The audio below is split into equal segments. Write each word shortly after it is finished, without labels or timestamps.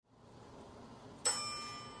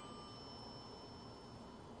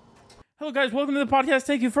Hello, guys. Welcome to the podcast.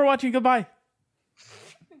 Thank you for watching. Goodbye.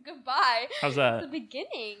 Goodbye. How's that? The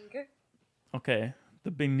beginning. Okay.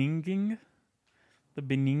 The beninging.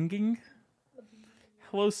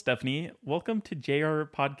 Hello, Stephanie. Welcome to JR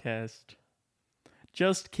Podcast.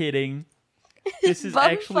 Just kidding. This is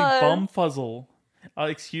actually Bumfuzzle.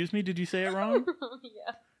 Excuse me, did you say it wrong?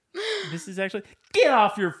 Yeah. This is actually... Get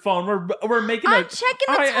off your phone. We're making I'm checking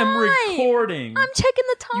the time. I am recording. I'm checking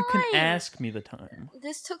the time. You can ask me the time.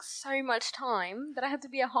 This took so much time that I have to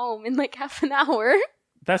be at home in like half an hour.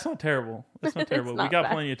 That's not terrible. That's not terrible. Not we got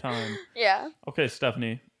bad. plenty of time. Yeah. Okay,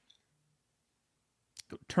 Stephanie.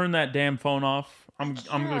 Turn that damn phone off. I'm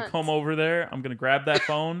gonna come over there. I'm gonna grab that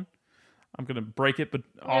phone. I'm gonna break it, but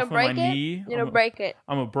off of my knee. You're gonna break it.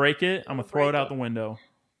 I'm gonna break it. I'm gonna throw it out the window.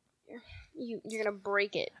 You're gonna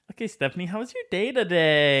break it. Okay, Stephanie, how was your day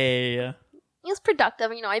today? It was productive.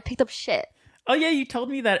 I picked up shit. Oh yeah, you told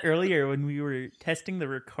me that earlier when we were testing the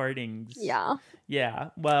recordings. Yeah. Yeah.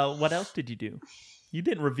 Well, what else did you do? You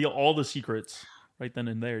didn't reveal all the secrets right then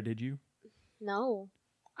and there, did you? No.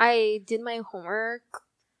 I did my homework.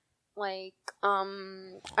 I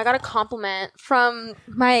got a compliment from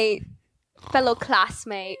my fellow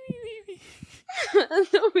classmate.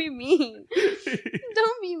 Don't be mean.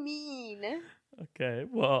 Don't be mean. Okay,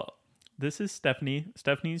 well, this is Stephanie.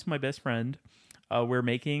 Stephanie's my best friend. We're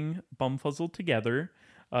making Bumfuzzle together.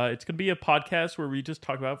 It's going to be a podcast where we just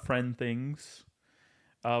talk about friend things.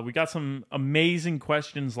 We got some amazing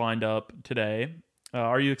questions lined up today.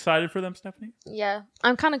 Are you excited for them, Stephanie? Yeah,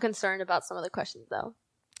 I'm kind of concerned about some of the questions, though.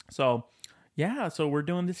 So we're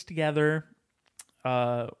doing this together.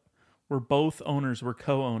 We're both owners. We're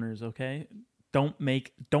co-owners, okay? Don't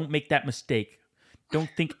make that mistake. Don't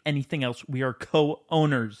think anything else. We are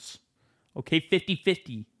co-owners. Okay,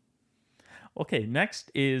 50-50. Okay,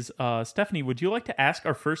 next is Stephanie, would you like to ask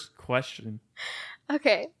our first question?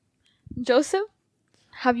 Okay. Joseph,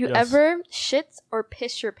 have you ever shit or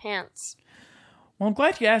pissed your pants? Well, I'm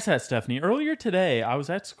glad you asked that, Stephanie. Earlier today, I was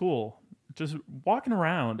at school, just walking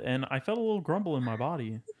around, and I felt a little grumble in my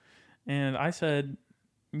body. And I said,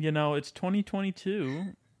 it's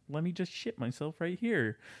 2022. Let me just shit myself right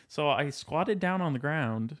here. So I squatted down on the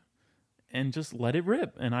ground and just let it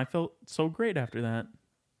rip. And I felt so great after that.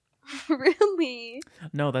 Really?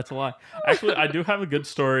 No, that's a lie. Actually, I do have a good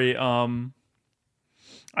story.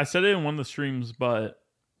 I said it in one of the streams, but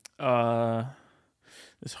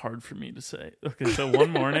it's hard for me to say. Okay, so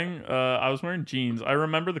one morning, I was wearing jeans. I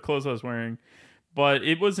remember the clothes I was wearing, but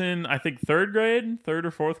it was in, I think, third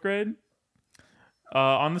or fourth grade.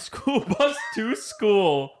 On the school bus to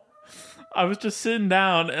school, I was just sitting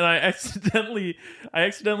down and I accidentally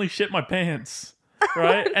shit my pants,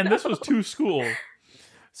 right? Oh, and this was to school.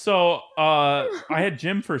 So I had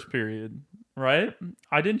gym first period, right?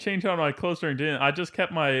 I didn't change out my clothes during gym. I just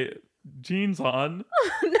kept my jeans on.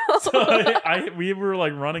 No. So we were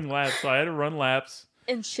like running laps, so I had to run laps.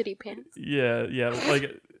 In shitty pants. Yeah.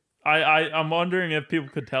 Like I'm wondering if people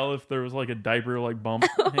could tell if there was like a diaper like bump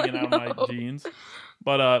hanging out of my jeans.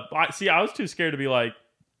 But I was too scared to be like,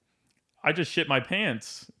 I just shit my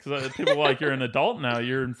pants because people were like, you're an adult now.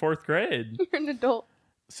 You're in fourth grade. You're an adult.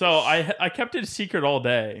 So I kept it a secret all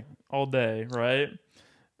day, right?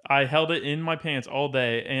 I held it in my pants all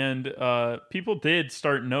day, and people did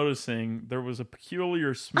start noticing there was a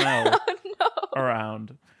peculiar smell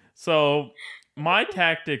around. So my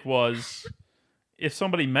tactic was, if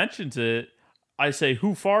somebody mentions it, I say,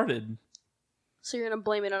 who farted? So you're going to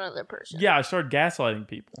blame it on another person. Yeah, I started gaslighting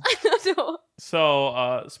people. No.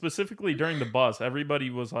 So specifically during the bus, everybody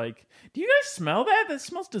was like, do you guys smell that? That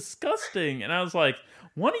smells disgusting. And I was like,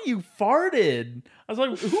 one of you farted. I was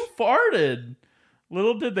like, who farted?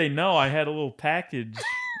 Little did they know I had a little package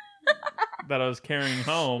that I was carrying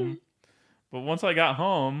home. But once I got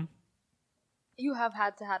home... You have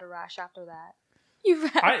had to have a rash after that.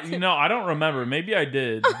 I don't remember. Maybe I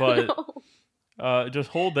did, but just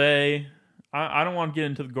whole day. I don't want to get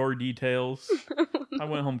into the gory details. I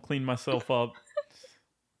went home, cleaned myself up,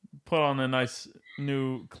 put on a nice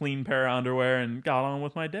new clean pair of underwear, and got on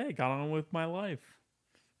with my day, got on with my life.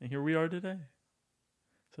 And here we are today.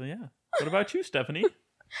 So yeah. What about you, Stephanie?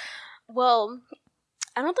 Well,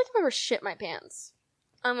 I don't think I've ever shit my pants.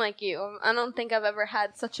 I'm like you. I don't think I've ever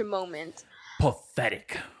had such a moment.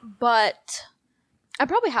 Pathetic. But I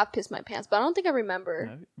probably have pissed my pants, but I don't think I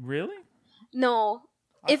remember. Really? No.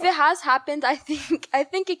 If it has happened, I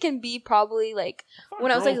think it can be probably like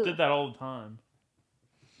when I was like did that all the time.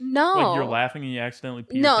 No. Like you're laughing and you accidentally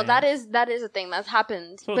pee No, your pants? that is a thing that's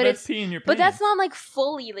happened. So but that's peeing your pants. But that's not like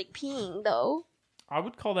fully like peeing though. I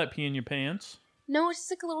would call that peeing your pants. No, it's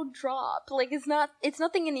just like a little drop. Like it's nothing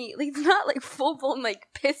it's not like full blown like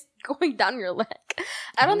piss going down your leg.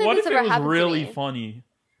 I don't think this ever happened to me. What if it was really funny?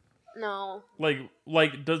 No. Like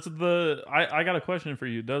does I got a question for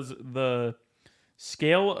you. Does the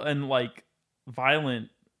scale and like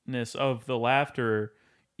violentness of the laughter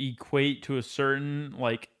equate to a certain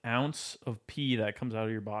like ounce of pee that comes out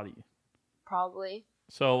of your body? Probably.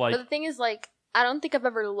 So like, but the thing is, like, I don't think I've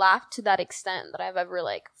ever laughed to that extent that I've ever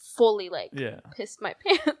like fully like pissed my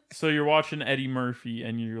pants. So you're watching Eddie Murphy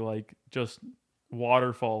and you're like just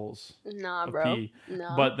waterfalls. Nah, of bro. pee.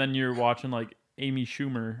 No. But then you're watching like Amy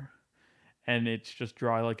Schumer, and it's just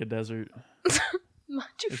dry like a desert. Not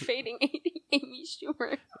you fading Amy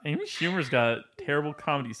Schumer. Amy Schumer's got terrible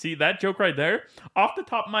comedy. See, that joke right there, off the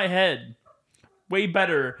top of my head, way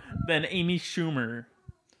better than Amy Schumer.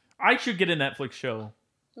 I should get a Netflix show.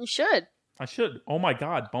 You should. I should. Oh my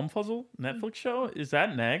god, Bumfuzzle? Netflix show? Is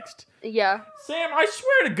that next? Yeah. Sam, I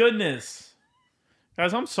swear to goodness.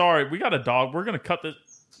 Guys, I'm sorry. We got a dog. We're going to cut this.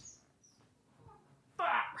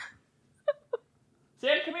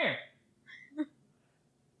 Sam, come here.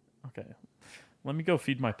 Okay. Let me go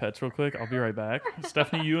feed my pets real quick. I'll be right back.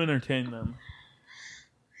 Stephanie, you entertain them.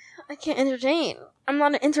 I can't entertain. I'm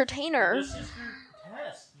not an entertainer. This is your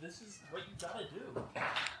test. This is what you gotta do.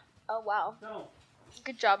 Oh, wow. No.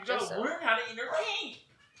 Good job, You gotta Joseph. learn how to entertain.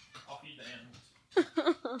 I'll feed the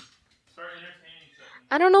animals. Start entertaining, Stephanie.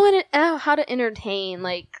 I don't know how to entertain.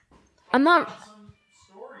 Like, I'm not... Some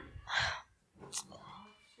story.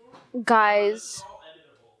 Guys,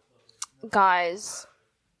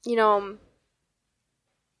 you know,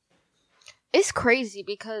 it's crazy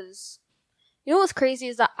because, you know what's crazy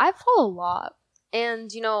is that I fall a lot.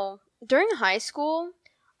 And, you know, during high school,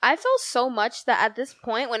 I fell so much that at this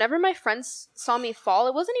point, whenever my friends saw me fall,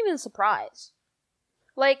 it wasn't even a surprise.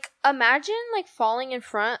 Like, imagine, like, falling in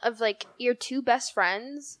front of, like, your two best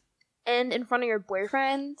friends and in front of your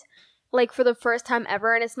boyfriend, like, for the first time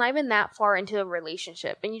ever, and it's not even that far into a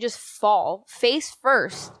relationship, and you just fall face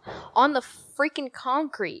first on the freaking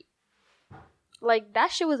concrete. Like,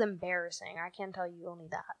 that shit was embarrassing. I can't tell you only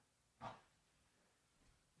that.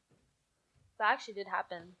 That actually did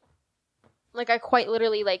happen. Like, I quite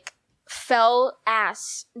literally, like, fell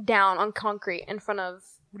ass down on concrete in front of...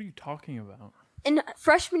 What are you talking about? In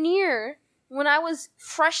freshman year, when I was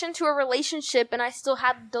fresh into a relationship and I still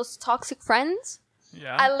had those toxic friends,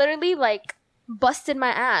 yeah, I literally, like, busted my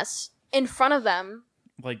ass in front of them.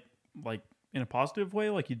 Like in a positive way?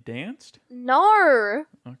 Like you danced? No.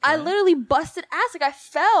 Okay. I literally busted ass. Like, I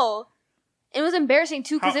fell. It was embarrassing,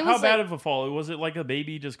 too, because it was, how bad of a fall? Was it like a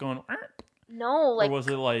baby just going... No, like... Or was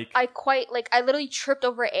it like... I literally tripped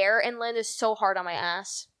over air and landed so hard on my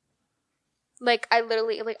ass. Like, I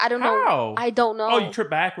literally... Like, I don't know. How? I don't know. Oh, you tripped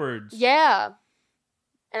backwards. Yeah.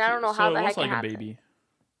 And I don't know how the heck it happened. So it was like a baby.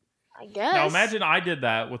 I guess. Now imagine I did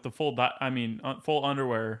that with the full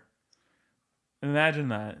underwear. Imagine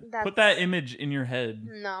that. Put that image in your head.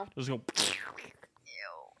 No. Just go...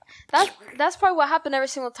 That's probably what happened every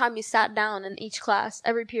single time you sat down in each class,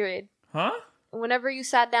 every period. Huh? Whenever you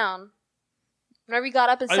sat down. Whenever you got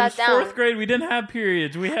up and sat down. 4th grade, we didn't have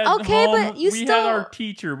periods. We had but we had our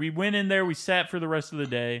teacher. We went in there, we sat for the rest of the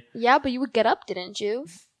day. Yeah, but you would get up, didn't you?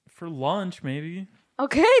 For lunch, maybe.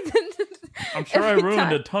 Okay, then. I'm sure I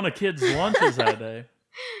ruined a ton of kids' lunches that day.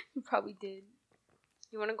 You probably did.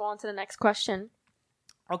 You want to go on to the next question?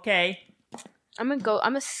 Okay. I'm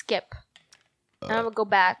gonna skip. And I'm gonna go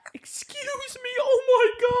back. Excuse me, oh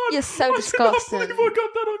my god! You're so disgusting. I cannot believe I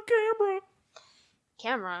got that on camera.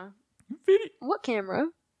 Camera? Video. What camera?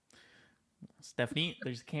 Stephanie,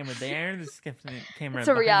 there's a camera there. There's a camera It's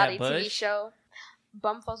a reality that bush. TV show.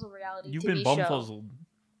 Bumfuzzle reality You've TV been bumfuzzled.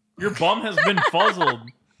 Your bum has been fuzzled.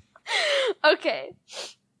 Okay.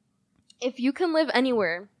 If you can live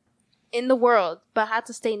anywhere in the world but had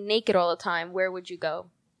to stay naked all the time, where would you go?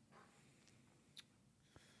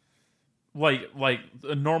 Like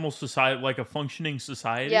a normal society, like a functioning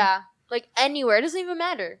society? Yeah. Like anywhere. It doesn't even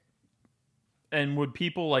matter. And would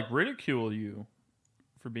people like ridicule you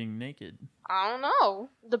for being naked? I don't know.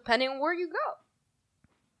 Depending on where you go.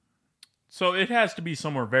 So it has to be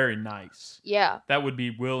somewhere very nice. Yeah. That would be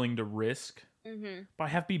willing to risk. Mm-hmm. But I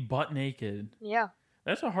have to be butt naked. Yeah.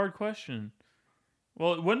 That's a hard question.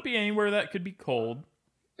 Well, it wouldn't be anywhere that could be cold.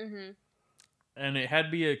 Mm-hmm. And it had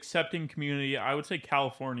to be an accepting community. I would say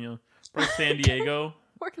California. Or San Diego,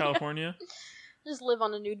 California. Just live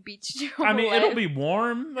on a nude beach. I mean, it'll be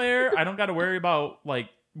warm there. I don't got to worry about, like,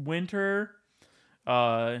 winter.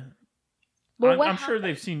 I'm sure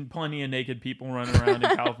they've seen plenty of naked people running around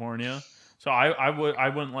in California. So I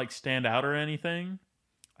wouldn't, like, stand out or anything.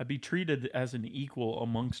 I'd be treated as an equal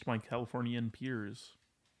amongst my Californian peers.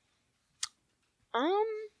 I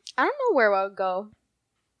don't know where I would go.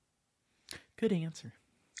 Good answer.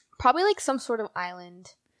 Probably like some sort of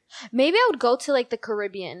island. Maybe I would go to like the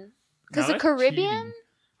Caribbean. Because the Caribbean... Cheating.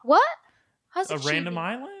 What? How's it A cheating? random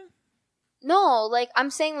island? No, like I'm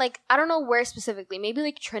saying like I don't know where specifically. Maybe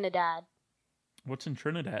like Trinidad. What's in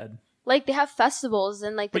Trinidad? Like they have festivals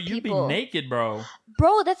and like the But you'd people. be naked, bro.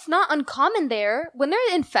 Bro, that's not uncommon there. When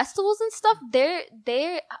they're in festivals and stuff, they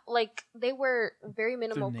wear very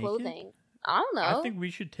minimal naked? clothing. I don't know. I think we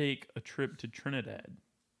should take a trip to Trinidad.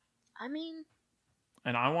 I mean,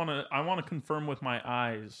 and I want to confirm with my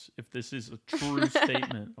eyes if this is a true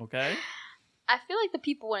statement, okay? I feel like the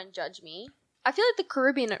people wouldn't judge me. I feel like the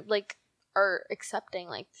Caribbean are accepting,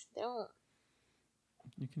 like they don't.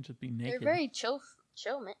 You can just be naked. They're very chill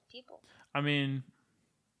people. I mean,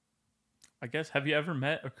 I guess, have you ever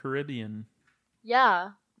met a Caribbean?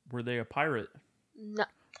 Yeah. Were they a pirate? No.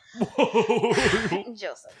 Whoa.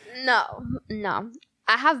 Joseph. No.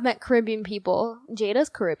 I have met Caribbean people. Jada's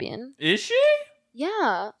Caribbean. Is she?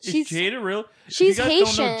 Yeah. Is Jada real? She's if you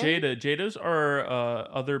guys Haitian. don't know Jada's our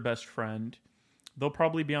other best friend. They'll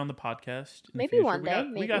probably be on the podcast. Maybe one day.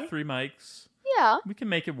 We got 3 mics. Yeah. We can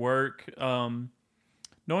make it work.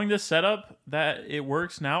 Knowing this setup, that it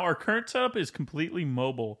works now, our current setup is completely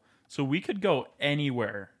mobile. So we could go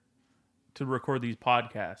anywhere to record these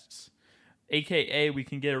podcasts. AKA, we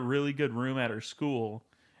can get a really good room at our school.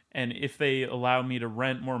 And if they allow me to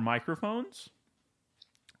rent more microphones,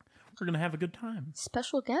 we're going to have a good time.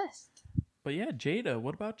 Special guest. But yeah, Jada.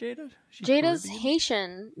 What about Jada? Jada's Caribbean?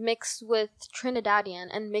 Haitian mixed with Trinidadian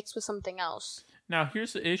and mixed with something else. Now,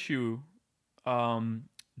 here's the issue.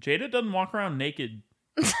 Jada doesn't walk around naked.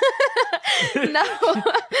 No.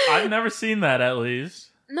 I've never seen that, at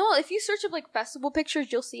least. No, if you search up like festival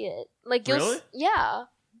pictures, you'll see it. Like you'll Really? Yeah.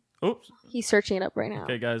 Oops. He's searching it up right now.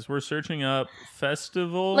 Okay, guys, we're searching up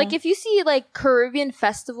festival. Like if you see like Caribbean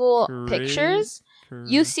festival pictures,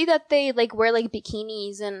 you see that they like wear like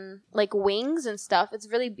bikinis and like wings and stuff. It's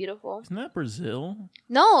really beautiful. Isn't that Brazil?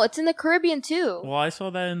 No, it's in the Caribbean too. Well, I saw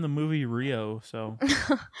that in the movie Rio, so.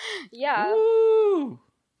 Yeah. Woo!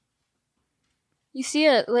 You see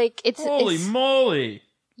it like it's Holy moly!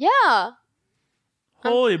 Yeah.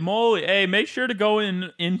 Holy moly! Hey, make sure to go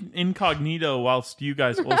in incognito whilst you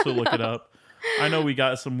guys also look it up. I know we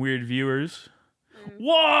got some weird viewers.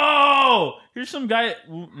 Whoa! Here's some guy.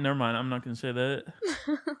 Never mind. I'm not gonna say that.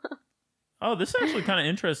 Oh, this is actually kind of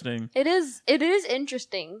interesting. It is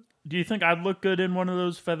interesting. Do you think I'd look good in one of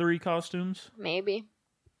those feathery costumes? Maybe.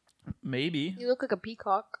 You look like a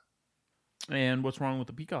peacock. And what's wrong with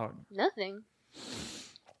the peacock? Nothing.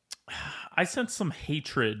 I sense some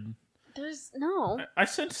hatred. There's no. I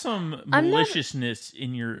sense some maliciousness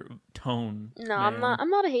in your tone. No, man. I'm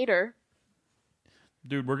not a hater.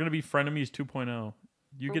 Dude, we're gonna be frenemies 2.0.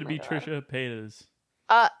 You gonna be God. Trisha Paytas.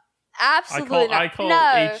 Absolutely not. I call no.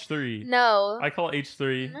 H3. No. I call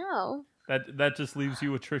H3. No. That just leaves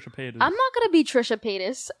you with Trisha Paytas. I'm not gonna be Trisha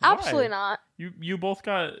Paytas. Absolutely not. You both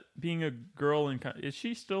got being a girl and is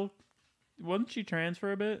she still? Wasn't she trans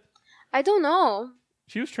for a bit? I don't know.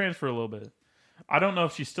 She was trans for a little bit. I don't know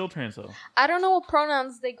if she's still trans though. I don't know what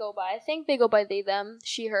pronouns they go by. I think they go by they, them,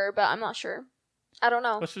 she, her, but I'm not sure. I don't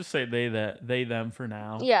know. Let's just say they them for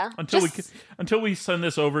now. Yeah. Until we send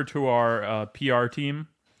this over to our PR team.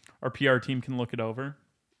 Our PR team can look it over.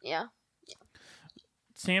 Yeah.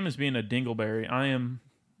 Sam is being a dingleberry. I am.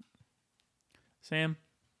 Sam.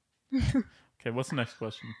 Okay, what's the next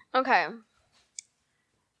question? Okay.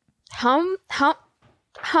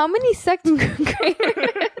 How many second graders?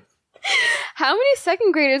 How many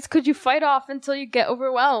second graders could you fight off until you get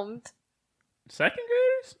overwhelmed? Second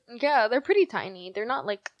graders? Yeah, they're pretty tiny. They're not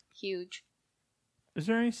like huge. Is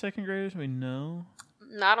there any second graders we know?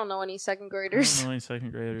 I don't know any second I graders. don't know any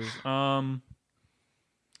second graders.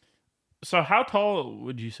 So how tall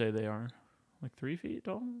would you say they are? Like 3 feet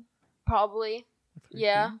tall? Probably. Like 3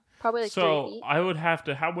 Yeah. feet? Probably like 3 feet. So I would have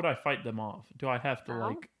to. How would I fight them off? Do I have to How?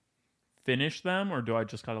 like finish them, or do I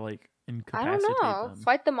just gotta like I incapacitate don't know. them?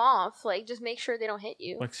 Fight them off. Like, just make sure they don't hit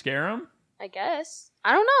you. Like scare them? I guess.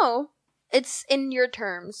 I don't know. It's in your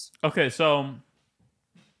terms. Okay, so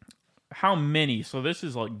how many? So this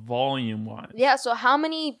is like volume wise. Yeah, so how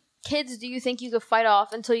many kids do you think you could fight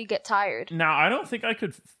off until you get tired? Now I don't think I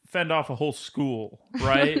could fend off a whole school,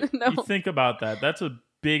 right? No. You think about that. That's a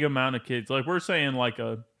big amount of kids. Like we're saying, like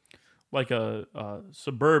a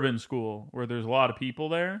suburban school where there's a lot of people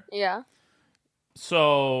there. Yeah.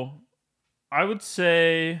 So I would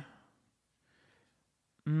say,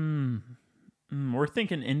 we're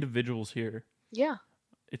thinking individuals here. Yeah.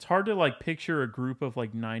 it's hard to like picture a group of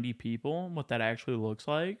like 90 people, what that actually looks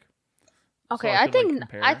like. Okay, So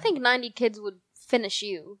I think 90 kids would finish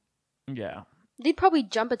you. Yeah. They'd probably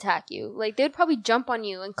jump attack you. Like, they'd probably jump on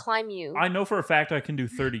you and climb you. I know for a fact I can do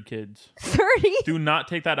 30 kids. 30? Do not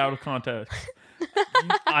take that out of context.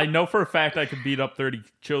 I know for a fact I could beat up 30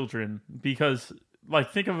 children because,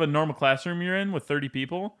 like, think of a normal classroom you're in with 30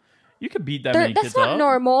 people. You could beat that many kids up. That's not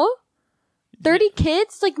normal. 30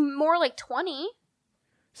 kids? Like, more like 20.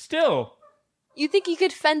 Still. You think you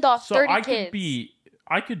could fend off 30 kids?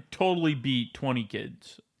 I could totally beat 20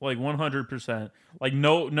 kids. Like 100%. Like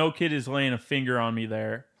no kid is laying a finger on me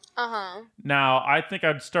there. Uh-huh. Now, I think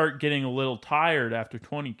I'd start getting a little tired after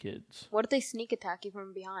 20 kids. What if they sneak attack you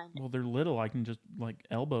from behind? Well, they're little. I can just like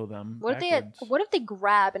elbow them. What if they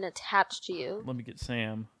grab and attach to you? Let me get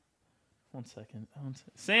Sam. One second.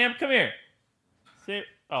 Sam, come here.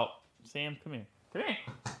 Sam, come here. Come here.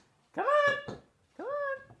 Come on. Come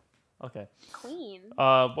on. Okay. Queen.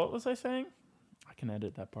 What was I saying? I can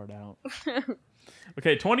edit that part out.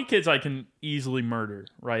 Okay, 20 kids I can easily murder,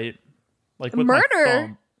 right? Like with murder? My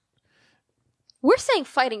thumb. We're saying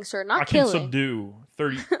fighting, sir, not killing. I can subdue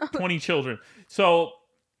 20 children. So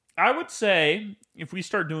I would say if we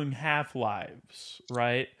start doing half-lives,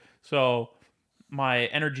 right? So my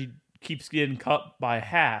energy keeps getting cut by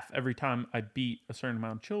half every time I beat a certain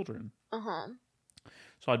amount of children. Uh-huh.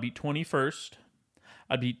 So I'd beat 20 first.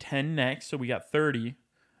 I'd beat 10 next, so we got 30.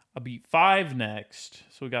 I'll beat 5 next,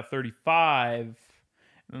 so we got 35.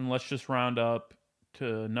 And then let's just round up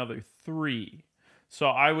to another 3. So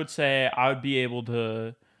I would say I would be able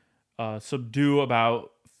to subdue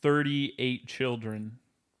about 38 children.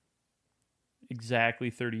 Exactly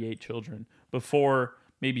 38 children. Before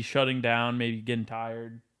maybe shutting down, maybe getting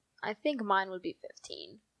tired. I think mine would be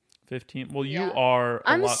 15. 15? Well, yeah. You are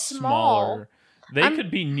a lot smaller. They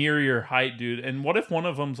could be near your height, dude. And what if one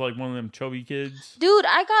of them's like one of them chubby kids? Dude,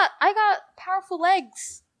 I got powerful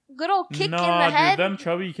legs. Good old kick in the head. Dude, them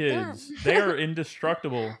chubby kids. They are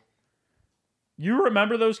indestructible. You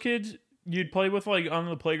remember those kids you'd play with like on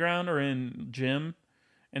the playground or in gym?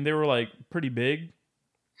 And they were like pretty big.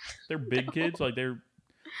 They're big kids. Like I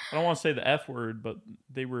don't want to say the F word, but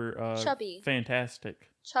they were chubby. Fantastic.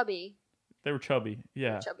 Chubby. They were chubby.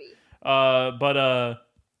 Yeah. Chubby.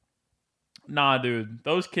 Nah, dude.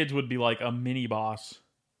 Those kids would be like a mini boss.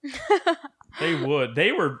 They would.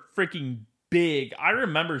 They were freaking big. I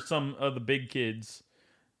remember some of the big kids,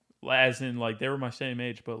 as in like they were my same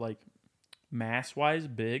age, but like mass-wise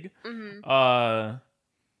big. Mm-hmm. I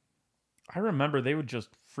remember they would just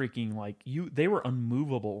freaking like they were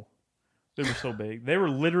unmovable. They were so big. They were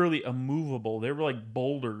literally immovable. They were like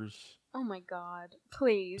boulders. Oh my god.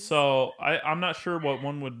 Please. So I'm not sure what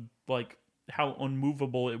one would like, how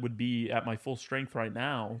unmovable it would be at my full strength right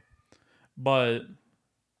now. But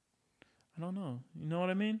I don't know. You know what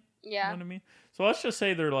I mean? Yeah. You know what I mean? So let's just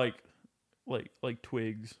say they're like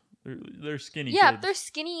twigs. They're skinny kids. If they're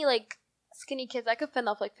skinny kids, I could fend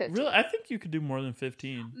off like 15. Really? I think you could do more than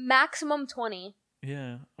 15. Maximum 20.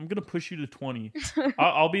 Yeah. I'm going to push you to 20.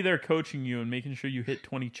 I'll be there coaching you and making sure you hit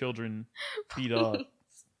 20 children beat up.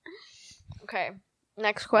 Okay.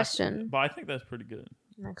 Next question. But I think that's pretty good.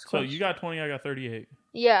 Next question. So you got 20, I got 38.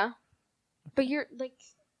 Yeah. But you're like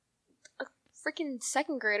a freaking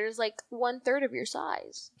second grader is like 1/3 of your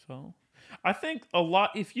size. So I think a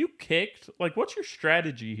lot, if you kicked, like what's your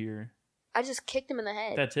strategy here? I just kicked him in the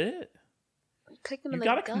head. That's it? Kicked him in the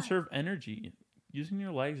gut. You gut. gotta conserve energy. Using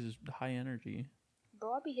your legs is high energy.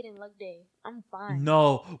 Bro, I'll be hitting leg day. I'm fine.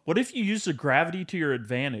 No. What if you use the gravity to your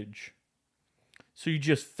advantage? So you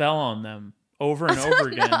just fell on them over and over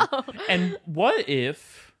again. No. And what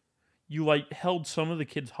if you like held some of the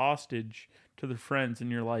kids hostage to their friends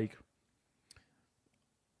and you're like,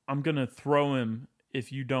 I'm gonna throw him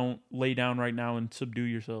if you don't lay down right now and subdue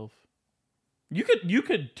yourself. You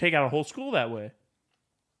could take out a whole school that way.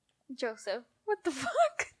 Joseph, what the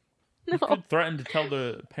fuck? No. You could threaten to tell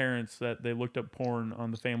the parents that they looked up porn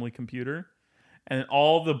on the family computer. And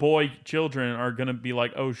all the boy children are going to be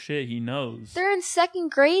like, oh shit, he knows. They're in second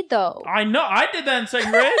grade though. I know. I did that in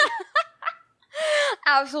second grade.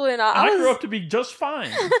 Absolutely not. I grew up to be just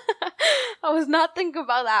fine. I was not thinking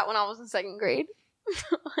about that when I was in second grade.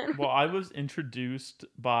 Well, I was introduced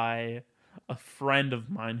by a friend of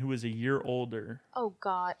mine who was a year older. Oh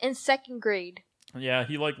God. In second grade. Yeah,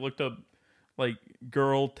 he like looked up like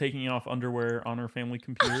girl taking off underwear on her family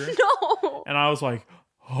computer. No. And I was like,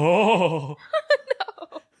 oh.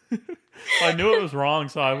 No. I knew it was wrong,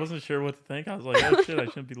 so I wasn't sure what to think. I was like, oh shit, I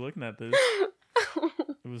shouldn't be looking at this.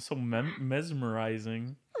 It was so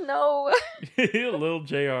mesmerizing. No. Little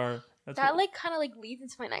JR. That like kind of like leads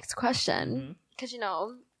into my next question.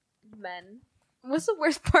 Because, men. What's the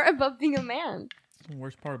worst part about being a man? The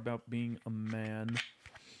worst part about being a man.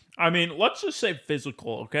 I mean, let's just say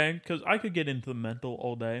physical, okay? Because I could get into the mental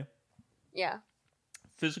all day. Yeah.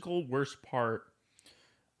 Physical, worst part.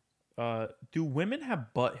 Do women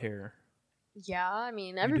have butt hair? Yeah, I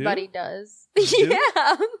mean, everybody does. You do?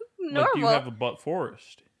 Yeah, normal. Like, do you have a butt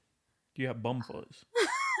forest? Do you have bumfuzz?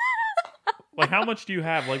 Like, how much do you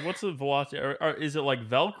have? Like, what's the velocity? Or is it like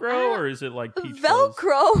Velcro or is it like peach fuzz?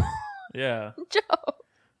 Velcro? Yeah. Joe.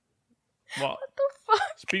 Well, What the fuck?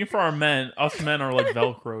 speaking for our men, us men are like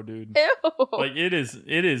Velcro, dude. Ew. Like,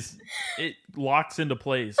 it locks into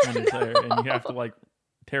place when it's there, and you have to, like,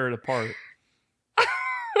 tear it apart.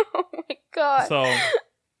 Oh my god. So,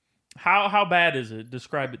 how bad is it?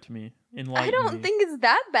 Describe it to me. Enlighten I don't me. think it's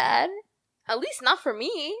that bad. At least not for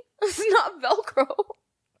me. It's not Velcro.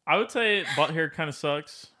 I would say butt hair kind of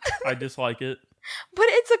sucks. I dislike it. But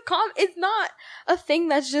it's not a thing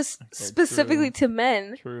that's just specifically to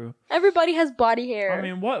men. True. Everybody has body hair. I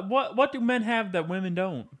mean, what do men have that women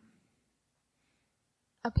don't?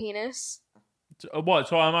 A penis. What?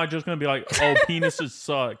 So am I just gonna be like, oh, penises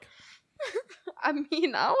suck? I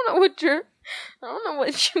mean, I don't know what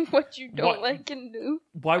you don't like and do.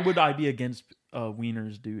 Why would I be against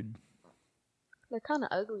wieners, dude? They're kind of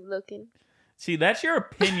ugly looking. See, that's your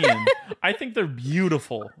opinion. I think they're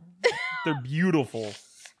beautiful. They're beautiful.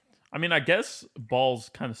 I mean, I guess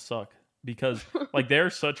balls kind of suck because, like,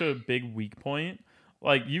 they're such a big weak point.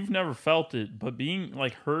 Like, you've never felt it, but being,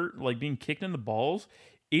 like, hurt, like, being kicked in the balls,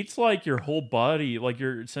 it's like your whole body, like,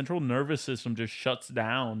 your central nervous system just shuts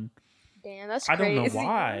down. Damn, that's I crazy. don't know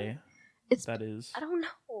why that is. I don't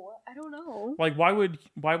know. Like, why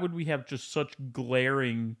would we have just such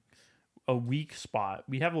glaring a weak spot?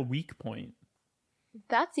 We have a weak point.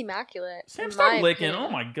 That's immaculate. Sam, stop licking. Opinion.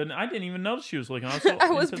 Oh my goodness. I didn't even notice she was licking. I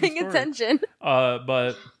was paying attention.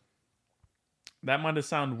 But that might have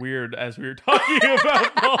sounded weird as we were talking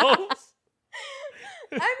about balls.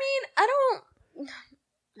 I mean, I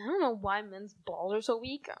don't know why men's balls are so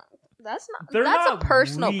weak. That's a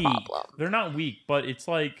personal problem. They're not weak, but it's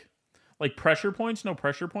like pressure points, no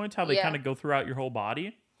pressure points, how they kind of go throughout your whole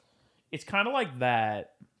body. It's kind of like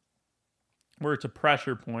that, where it's a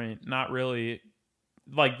pressure point, not really.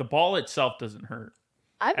 Like, the ball itself doesn't hurt.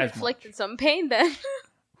 I've inflicted some pain then.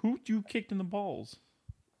 Who you kicked in the balls?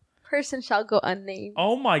 Person shall go unnamed.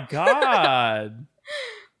 Oh my god.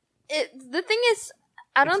 The thing is,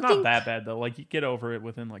 I don't think... It's not that bad, though. Like, you get over it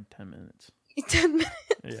within, like, 10 minutes. 10 minutes?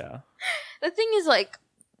 Yeah. The thing is, like,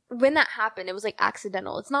 when that happened, it was, like,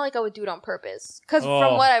 accidental. It's not like I would do it on purpose. Because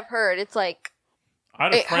from what I've heard, it's, like... I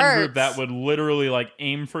had a friend group that would literally, like,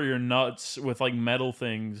 aim for your nuts with, like, metal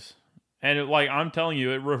things. And it, like, I'm telling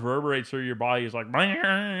you, it reverberates through your body. It's like,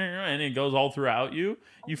 and it goes all throughout you.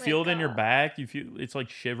 You feel it in your back. You feel it's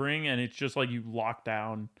like shivering, and it's just like you lock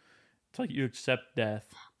down. It's like you accept death.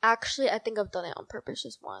 Actually, I think I've done it on purpose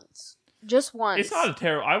just once. Just once. It's not a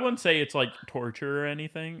terrible. I wouldn't say it's like torture or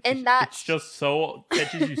anything. And it's just so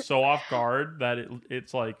catches you so off guard that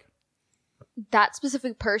it's like. That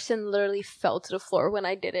specific person literally fell to the floor when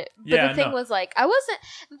I did it. But the thing was, like,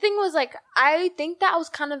 I think that I was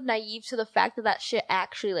kind of naive to the fact that shit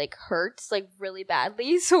actually, like, hurts, like, really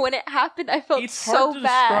badly. So when it happened, I felt so bad. It's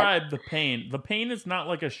hard to describe the pain. The pain is not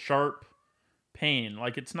like a sharp pain.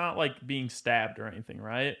 Like, it's not like being stabbed or anything,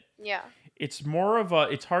 right? Yeah. It's more of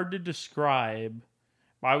it's hard to describe.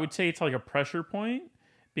 I would say it's like a pressure point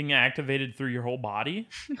being activated through your whole body.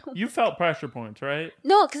 You felt pressure points, right?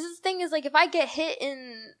 No, because the thing is, like, if I get hit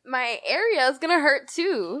in my area, it's gonna hurt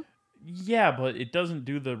too. Yeah, but it doesn't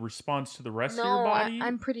do the response to the rest of your body.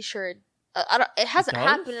 I'm pretty sure it hasn't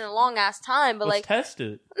happened in a long ass time. But let's test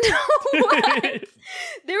it. No,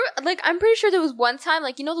 I'm pretty sure there was one time,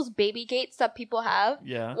 like, you know those baby gates that people have.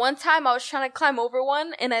 Yeah. One time I was trying to climb over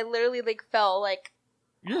one, and I literally, like, fell, like.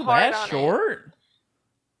 You're that short?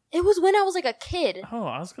 It was when I was, like, a kid. Oh,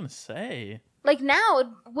 I was gonna say. Like, now it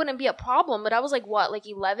wouldn't be a problem, but I was, like, what, like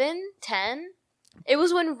 11, 10? It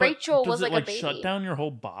was when Rachel was, like, a baby. Shut down your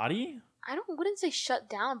whole body? Wouldn't say shut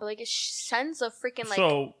down, but, like, it sends a freaking,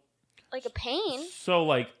 like, like a pain. So,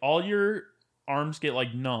 like, all your arms get,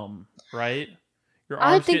 like, numb, right? Your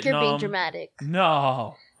arms I think you're being dramatic.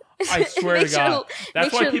 No. I swear to God.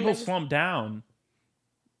 That's why people slump down.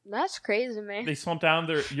 That's crazy, man. They slump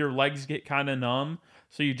down, your legs get kind of numb.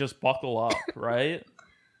 So you just buckle up, right?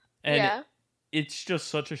 And it's just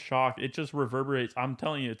such a shock. It just reverberates. I'm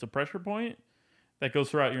telling you, it's a pressure point that goes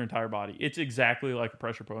throughout your entire body. It's exactly like a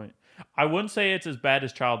pressure point. I wouldn't say it's as bad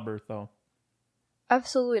as childbirth, though.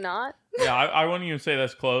 Absolutely not. Yeah, I wouldn't even say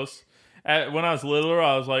that's close. When I was littler,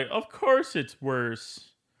 I was like, of course it's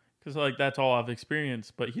worse. Because, like, that's all I've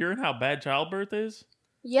experienced. But hearing how bad childbirth is...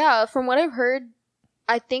 Yeah, from what I've heard,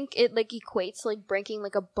 I think it, like, equates to, like, breaking,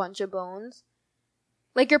 like, a bunch of bones.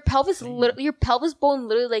 Like, your pelvis bone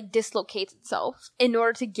literally, like, dislocates itself in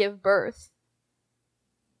order to give birth.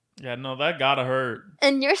 Yeah, no, that gotta hurt.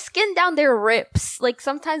 And your skin down there rips. Like,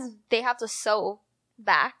 sometimes they have to sew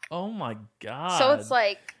back. Oh, my God. So it's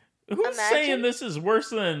like... Who's saying this is worse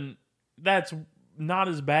than... That's not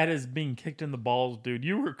as bad as being kicked in the balls, dude.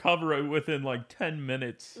 You recover it within, like, 10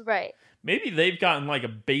 minutes. Right. Maybe they've gotten, like, a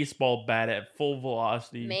baseball bat at full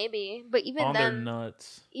velocity. Maybe. But even on then... their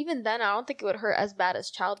nuts. Even then, I don't think it would hurt as bad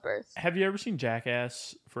as childbirth. Have you ever seen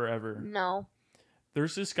Jackass Forever? No.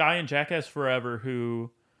 There's this guy in Jackass Forever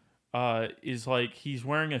who is, like, he's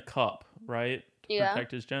wearing a cup, right? To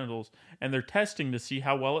protect his genitals. And they're testing to see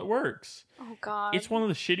how well it works. Oh, God. It's one of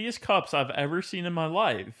the shittiest cups I've ever seen in my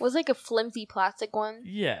life. Was it like a flimsy plastic one?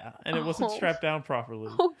 Yeah, and it wasn't strapped down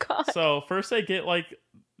properly. Oh, God. So first they get, like,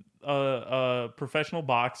 a professional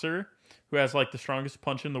boxer who has, like, the strongest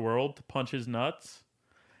punch in the world to punch his nuts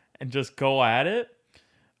and just go at it.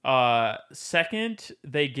 Second,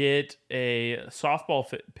 they get a softball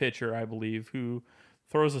pitcher, I believe, who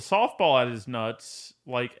throws a softball at his nuts,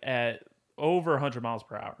 like, at over 100 miles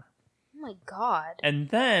per hour. Oh my God. And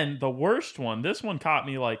then the worst one, this one caught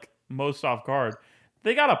me, like, most off guard.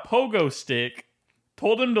 They got a pogo stick,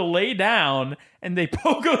 told him to lay down, and they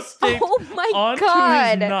pogo sticked onto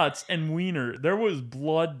his nuts and wiener. There was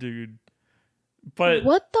blood, dude. But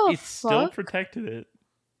what the it still protected it,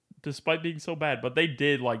 despite being so bad. But they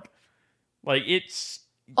did, like it's...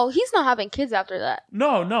 Oh, he's not having kids after that.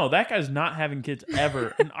 No, that guy's not having kids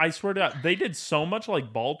ever. And I swear to God, they did so much,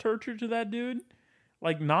 like, ball torture to that dude.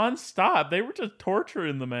 Like, nonstop. They were just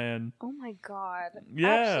torturing the man. Oh my God. Yeah.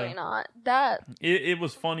 Absolutely not. That... It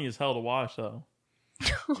was funny as hell to watch, though.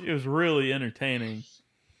 It was really entertaining.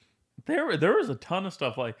 There was a ton of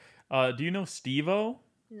stuff, like, do you know Steve-O?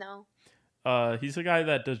 No. He's the guy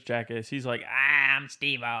that does Jackass. He's like, I'm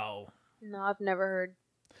Steve-O. No, I've never heard.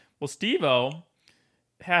 Well, Steve-O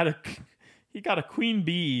he got a queen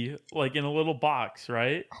bee, like, in a little box,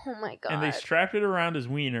 right? Oh my God. And they strapped it around his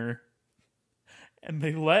wiener, and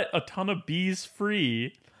they let a ton of bees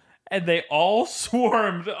free, and they all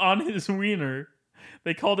swarmed on his wiener.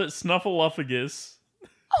 They called it Snuffleupagus.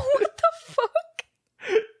 Oh, what the fuck?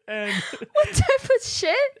 And what type of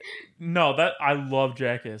shit? No, I love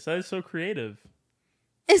Jackass. That is so creative.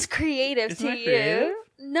 It's creative Isn't to that you? creative?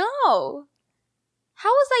 No. How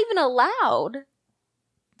is that even allowed?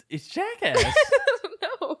 It's Jackass.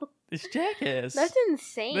 No. It's Jackass. That's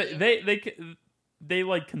insane. They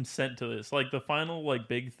like consent to this. Like, the final, like,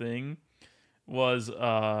 big thing was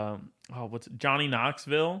what's it? Johnny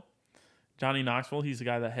Knoxville. Johnny Knoxville, he's the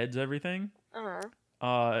guy that heads everything.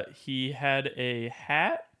 He had a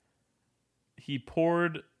hat. He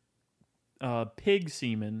poured pig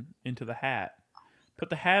semen into the hat. Put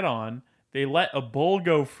the hat on. They let a bull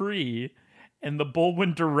go free, and the bull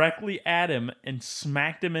went directly at him and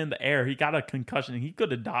smacked him in the air. He got a concussion. He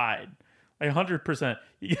could have died. Like, 100%.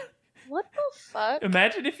 What the fuck?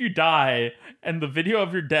 Imagine if you die, and the video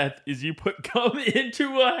of your death is you put gum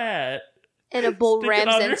into a hat. And a bull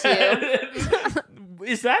rams into you.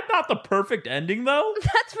 Is that not the perfect ending, though?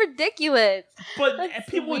 That's ridiculous. But that's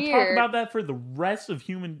people weird. would talk about that for the rest of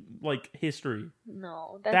human, like, history.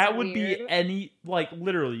 No, that's that would weird. be any, like,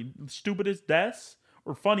 literally stupidest deaths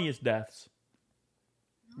or funniest deaths.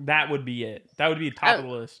 That would be it. That would be top of the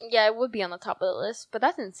list. Yeah, it would be on the top of the list, but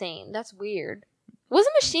that's insane. That's weird.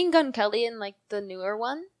 Wasn't Machine Gun Kelly in, like, the newer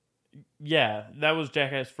one? Yeah, that was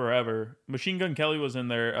Jackass Forever. Machine Gun Kelly was in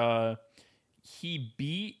there. He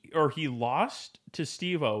lost to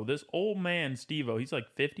Steve-O. This old man, Steve-O. He's like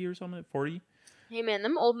 50 or something, 40. Hey, man,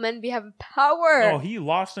 them old men be having power. No, he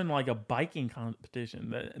lost in, like, a biking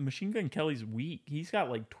competition. Machine Gun Kelly's weak. He's got,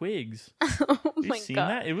 like, twigs. Oh you seen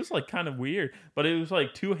that? It was, like, kind of weird. But it was,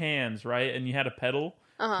 like, two hands, right? And you had a pedal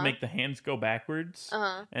to make the hands go backwards.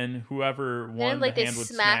 And whoever won the hand would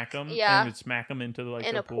smack them. Yeah. And would smack them into, like,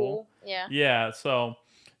 in the a pool. Yeah. Yeah, so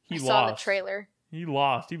he lost. I saw the trailer. He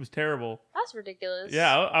lost. He was terrible. That's ridiculous.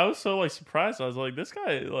 Yeah, I was so, like, surprised. I was like, this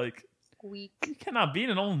guy, like... weak. You cannot beat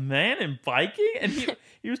an old man in biking. And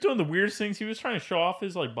he was doing the weirdest things. He was trying to show off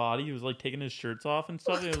his, like, body. He was, like, taking his shirts off and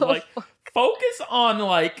stuff. It was like, focus on,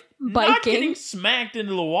 like, biking. Not getting smacked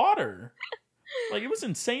into the water. Like, it was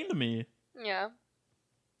insane to me. Yeah.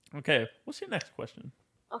 Okay, what's your next question?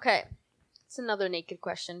 Okay. It's another naked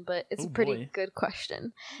question, but it's a pretty good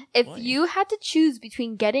question. If you had to choose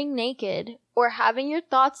between getting naked or having your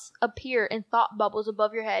thoughts appear in thought bubbles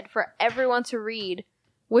above your head for everyone to read,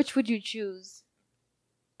 which would you choose?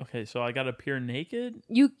 Okay, so I gotta appear naked?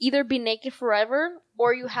 You either be naked forever,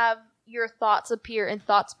 or you have your thoughts appear in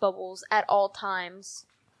thoughts bubbles at all times.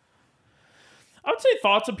 I would say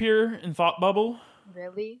thoughts appear in thought bubble.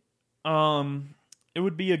 Really? It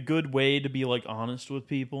would be a good way to be like honest with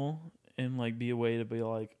people and like be a way to be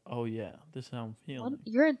like, oh yeah, this is how I'm feeling.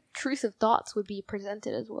 Your intrusive thoughts would be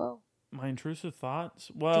presented as well. My intrusive thoughts?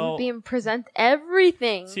 They Well, would be and present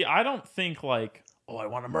everything. see, I don't think like, oh, I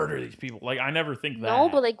want to murder these people. Like, I never think that. No,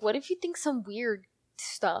 but like, what if you think some weird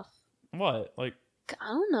stuff? What? Like, I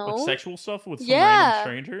don't know. like sexual stuff with some random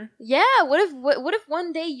stranger? Yeah. What if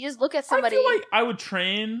one day you just look at somebody? I feel like I would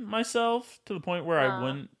train myself to the point where I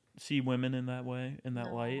wouldn't see women in that way, in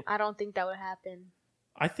that light. I don't think that would happen.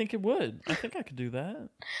 I think it would. I think I could do that.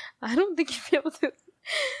 I don't think you'd be able to.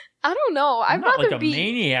 I don't know. I'm not like a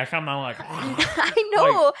maniac. I'm not like. I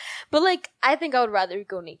know, like, but like, I think I would rather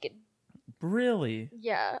go naked. Really?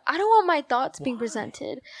 Yeah. I don't want my thoughts being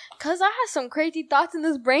presented, cause I have some crazy thoughts in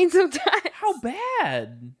this brain sometimes. How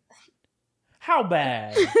bad? How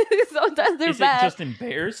bad? Sometimes they're bad. Is it just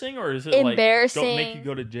embarrassing, or is it embarrassing? Like don't make you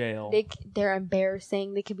go to jail? They're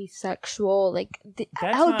embarrassing. They can be sexual. Like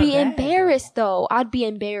I would be embarrassed though. I'd be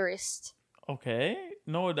embarrassed. Okay.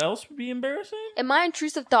 No one else would be embarrassing? And my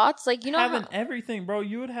intrusive thoughts, like, you know, having everything, bro.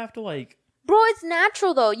 You would have to like. Bro, it's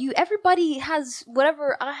natural though. Everybody has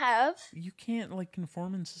whatever I have. You can't like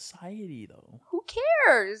conform in society though. Who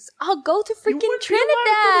cares? I'll go to freaking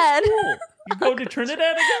Trinidad. You go to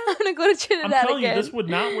Trinidad again? I'm gonna go to Trinidad again. I'm telling you, this would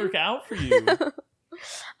not work out for you.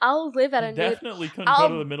 I'll live at a definitely couldn't go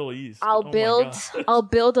to the Middle East. I'll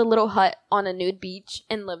build a little hut on a nude beach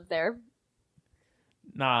and live there.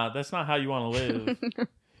 Nah, that's not how you want to live.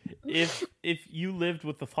 If you lived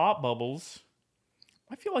with the thought bubbles,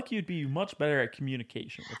 I feel like you'd be much better at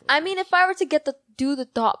communication with I mean, if I were to do the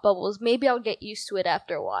thought bubbles, maybe I'll get used to it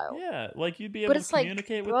after a while. Yeah, like you'd be able to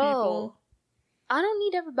communicate with people. I don't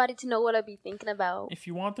need everybody to know what I'd be thinking about. If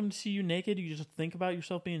you want them to see you naked, you just think about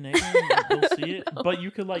yourself being naked and they'll see it. But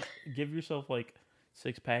you could like give yourself like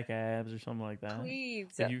 6-pack abs or something like that. Please.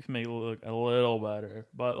 Like, you can make it look a little better.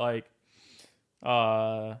 But like,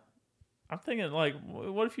 I'm thinking like,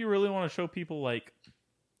 what if you really want to show people like,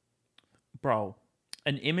 bro,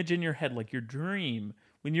 an image in your head, like your dream.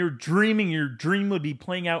 When you're dreaming, your dream would be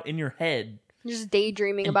playing out in your head. Just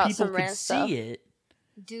daydreaming about some random stuff. People could see it.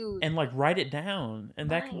 Dude. And like write it down. And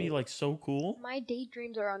that could be like so cool. My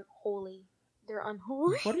daydreams are unholy. They're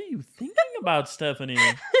unholy. What are you thinking about, Stephanie?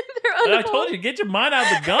 They're unholy. I told you, get your mind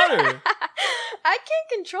out of the gutter. I can't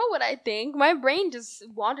control what I think. My brain just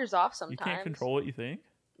wanders off sometimes. You can't control what you think?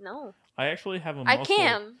 No. I actually have a muscle. I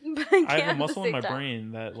can, but I can't. I have a muscle in my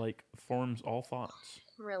brain that like forms all thoughts.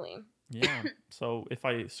 Really? Yeah. So if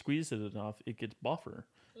I squeeze it enough, it gets buffer.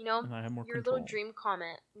 You know, and I have more your control. Little dream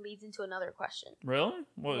comment leads into another question. Really?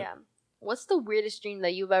 What? Yeah. What's the weirdest dream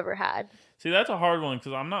that you've ever had? See, that's a hard one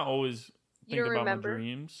because I'm not always thinking about my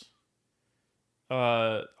dreams.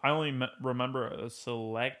 I only remember a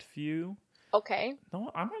select few. Okay.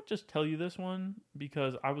 No, I might just tell you this one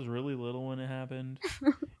because I was really little when it happened.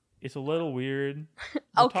 It's a little weird.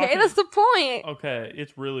 That's the point. Okay,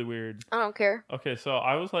 it's really weird. I don't care. Okay, so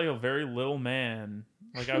I was like a very little man.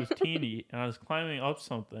 Like I was teeny and I was climbing up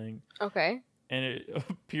something. Okay. And it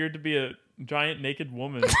appeared to be a giant naked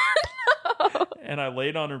woman. No. And I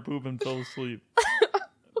laid on her boob and fell asleep.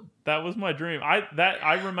 That was my dream.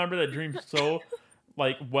 I remember that dream so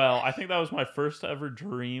well. I think that was my first ever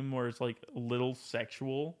dream where it's like a little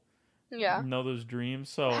sexual. Yeah. You know those dreams.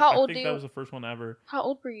 So I think that was the first one ever. How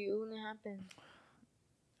old were you when it happened?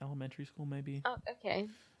 Elementary school, maybe. Oh, okay.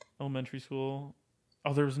 Elementary school.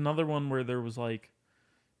 Oh, there was another one where there was like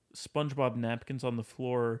SpongeBob napkins on the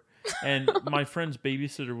floor, and my friend's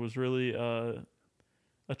babysitter was really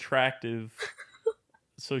attractive,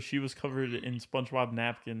 so she was covered in SpongeBob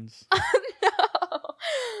napkins.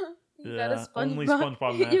 You got a SpongeBob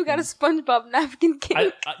napkin. You got a SpongeBob napkin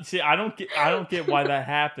cake. I don't get why that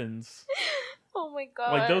happens. Oh my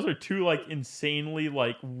god! Like those are two like insanely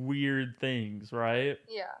like weird things, right?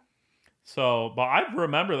 Yeah. So, but I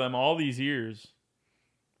remember them all these years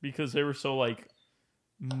because they were so like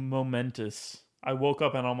momentous. I woke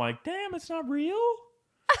up and I'm like, damn, it's not real.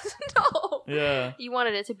 No. Yeah. You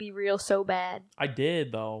wanted it to be real so bad. I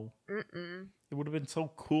did though. Mm-mm. It would have been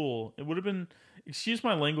so cool. It would have been, excuse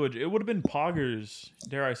my language, it would have been poggers,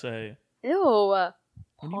 dare I say. Ew. What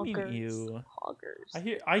do you mean ew?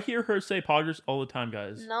 Poggers. I hear her say poggers all the time,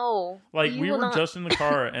 guys. No. Like we were just in the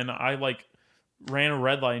car and I like ran a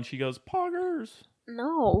red light and she goes, poggers.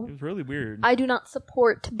 No. It was really weird. I do not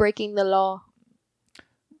support breaking the law.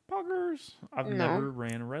 Poggers. I've never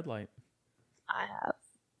ran a red light. I have.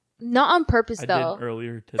 Not on purpose, I though. did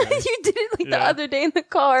earlier today. You did it the other day in the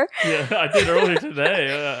car. Yeah, I did earlier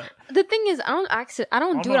today. The thing is, I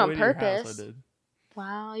don't do it on purpose. House, I did.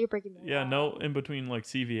 Wow, you're breaking the law. No, in between like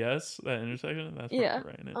CVS, that intersection, that's where I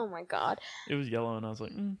ran it. Oh my god. It was yellow and I was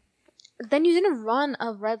like, Then you didn't run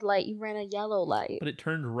a red light, you ran a yellow light. But it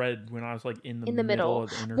turned red when I was like in the middle of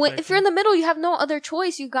the intersection. Well, if you're in the middle, you have no other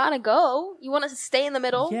choice. You gotta go. You want to stay in the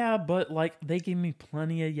middle? Yeah, but like they gave me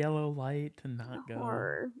plenty of yellow light to not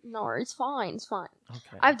go. No, it's fine. It's fine.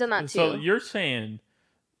 Okay. I've done that too. So you're saying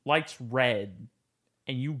light's red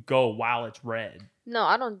and you go while it's red. No,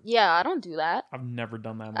 I don't. Yeah, I don't do that. I've never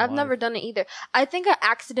done that in my I've life. never done it either. I think I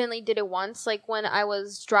accidentally did it once, like when I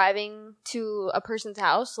was driving to a person's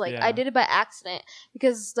house. Like I did it by accident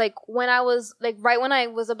because like when I was like right when I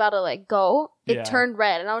was about to like go, it turned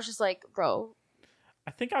red and I was just like, bro.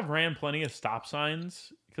 I think I've ran plenty of stop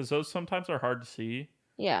signs because those sometimes are hard to see.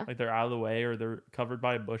 Yeah. Like they're out of the way or they're covered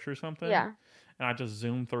by a bush or something. Yeah. And I just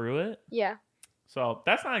zoom through it. Yeah. So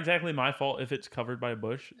that's not exactly my fault if it's covered by a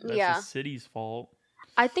bush. That's the city's fault.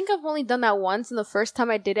 I think I've only done that once, and the first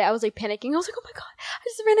time I did it, I was like panicking. I was like, "Oh my god,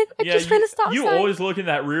 I just ran a stop sign." You always look in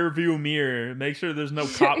that rear view mirror, make sure there's no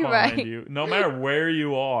cop behind you, no matter where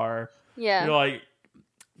you are. Yeah, you're like,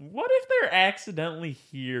 what if they're accidentally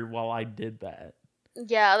here while I did that?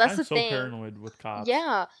 Yeah, that's the thing. I'm so paranoid with cops.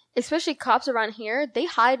 Yeah, especially cops around here. They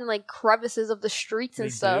hide in like crevices of the streets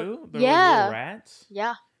and stuff. They're like little rats.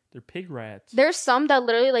 Yeah. They're pig rats. There's some that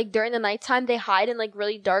literally, like, during the nighttime, they hide in, like,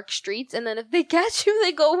 really dark streets, and then if they catch you,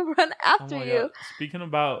 they go run after you. God. Speaking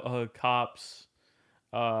about cops,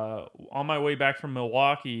 on my way back from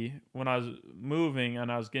Milwaukee, when I was moving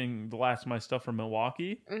and I was getting the last of my stuff from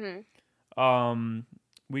Milwaukee,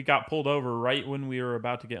 we got pulled over right when we were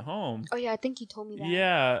about to get home. Oh, yeah, I think you told me that.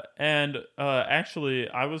 Yeah, and actually,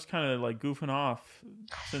 I was kind of, like, goofing off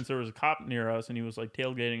since there was a cop near us, and he was, like,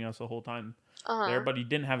 tailgating us the whole time. There, but he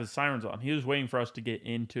didn't have his sirens on. He was waiting for us to get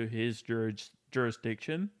into his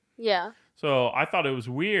jurisdiction. Yeah. So I thought it was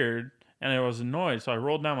weird, and I was annoyed. So I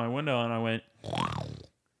rolled down my window and I went,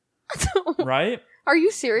 right? Are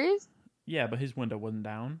you serious? Yeah, but his window wasn't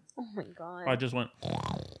down. Oh my god! I just went,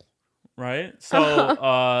 right?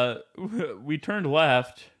 So we turned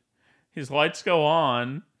left. His lights go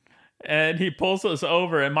on, and he pulls us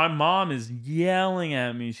over. And my mom is yelling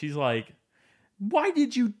at me. She's like, why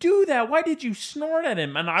did you do that? Why did you snort at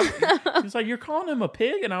him? And he's like, you're calling him a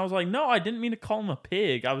pig? And I was like, no, I didn't mean to call him a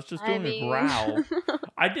pig. I was just doing a growl.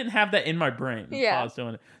 I didn't have that in my brain while I was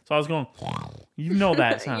doing it. So I was going, you know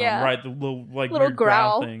that sound, right? The little weird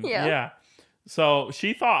growl thing. Yeah. So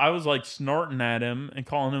she thought I was like snorting at him and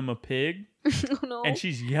calling him a pig. No. And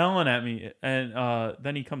she's yelling at me. And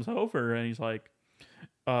then he comes over and he's like,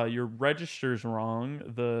 your register's wrong.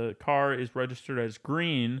 The car is registered as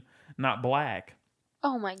green, not black.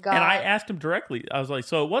 Oh my god. And I asked him directly. I was like,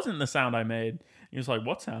 so it wasn't the sound I made. He was like,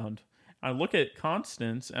 what sound? I look at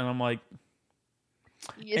Constance and I'm like,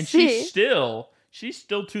 she's still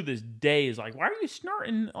to this day is like, why are you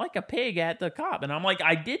snorting like a pig at the cop? And I'm like,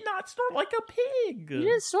 I did not snort like a pig. You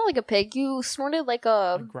didn't snort like a pig. You snorted like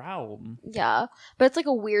a... I growled. Yeah. But it's like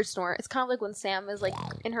a weird snort. It's kind of like when Sam is like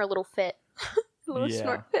in her little fit.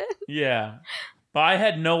 Snort fit. Yeah. But I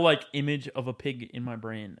had no like image of a pig in my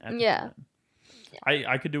brain at the time.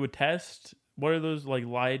 I could do a test. What are those like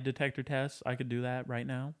lie detector tests? I could do that right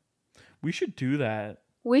now. We should do that.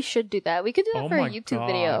 We should do that. We could do that for a YouTube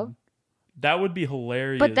video. That would be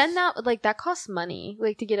hilarious. But then that costs money,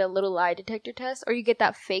 like to get a little lie detector test, or you get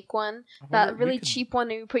that fake one, that really cheap one,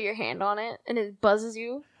 and you put your hand on it and it buzzes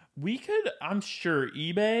you. We could, I'm sure,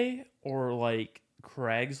 eBay or like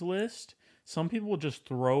Craigslist. Some people will just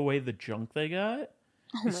throw away the junk they got,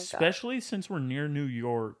 especially since we're near New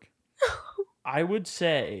York. I would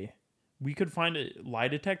say we could find a lie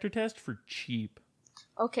detector test for cheap.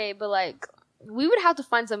 Okay, but like we would have to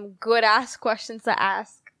find some good ass questions to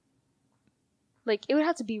ask. Like it would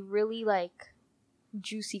have to be really like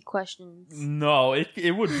juicy questions. No,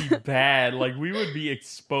 it would be bad. Like we would be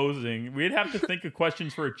exposing. We'd have to think of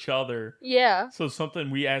questions for each other. Yeah. So something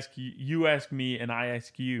we ask you ask me, and I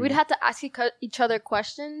ask you. We'd have to ask each other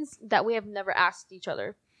questions that we have never asked each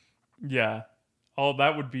other. Yeah. Oh,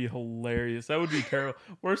 that would be hilarious. That would be terrible.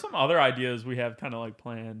 What are some other ideas we have kind of like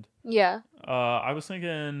planned? Yeah. I was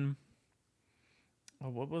thinking.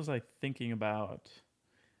 What was I thinking about?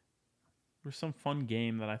 There's some fun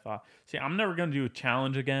game that I thought. See, I'm never gonna do a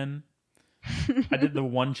challenge again. I did the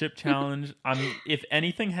one chip challenge. If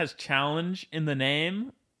anything has challenge in the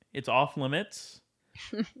name, it's off limits.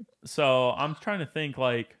 So I'm trying to think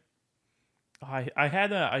like I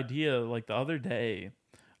had an idea like the other day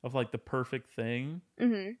of like the perfect thing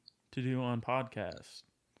to do on podcast.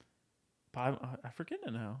 I forget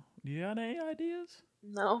it now. Do you got any ideas?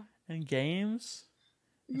 No. Any games?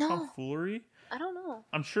 No. Tomfoolery? I don't know.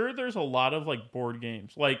 I'm sure there's a lot of like board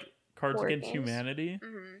games, like Cards Board Against games? Humanity.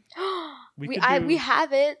 Mm-hmm. We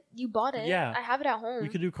have it. You bought it. Yeah. I have it at home. We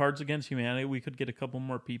could do Cards Against Humanity. We could get a couple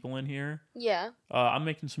more people in here. Yeah. I'm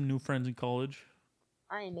making some new friends in college.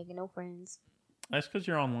 I ain't making no friends. That's because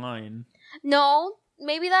you're online. No.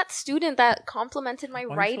 Maybe that student that complimented my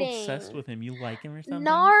Why writing. Are you so obsessed with him? You like him or something?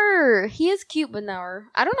 No, he is cute, but no,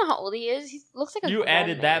 I don't know how old he is. He looks like a. You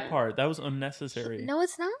added man. that part. That was unnecessary. No,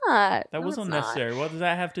 it's not. That was unnecessary. What does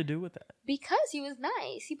that have to do with that? Because he was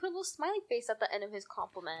nice. He put a little smiley face at the end of his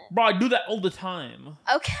compliment. Bro, I do that all the time.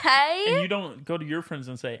 Okay. And you don't go to your friends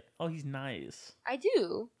and say, "Oh, he's nice." I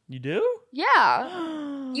do. You do?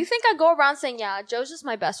 Yeah. You think I go around saying, "Yeah, Joe's just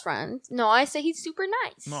my best friend"? No, I say he's super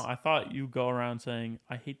nice. No, I thought you go around saying,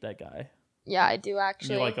 "I hate that guy." Yeah, I do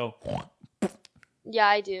actually. And you like go. Yeah,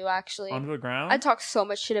 I do actually. Onto the ground? I talk so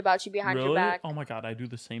much shit about you behind your back. Oh my god, I do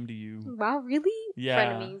the same to you. Wow, really?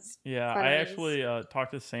 Yeah. Frenemies. Yeah, Frenemies. I actually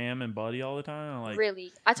talk to Sam and Buddy all the time. I'm like,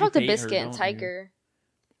 really? I talk to hate her, Biscuit and don't Tiger.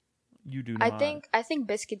 You do not. I think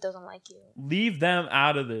Biscuit doesn't like you. Leave them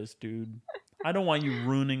out of this, dude. I don't want you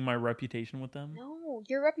ruining my reputation with them. No,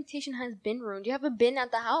 your reputation has been ruined. You have a bin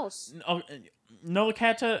at the house. No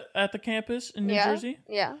cats at the campus in New Jersey?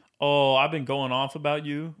 Yeah. Oh, I've been going off about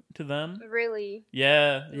you to them. Really?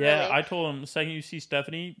 Yeah. Really? I told them the second you see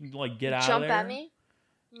Stephanie, like get out Jump of there. at me?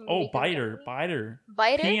 Oh, bite her. Bite her.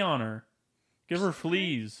 Pee on her. Give her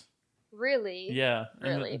fleas. Really? Yeah.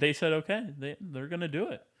 Really? And they said okay. They're going to do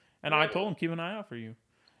it. And Really? I told them keep an eye out for you.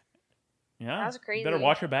 Yeah. That's crazy. You better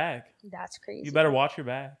watch your back. That's crazy. You better watch your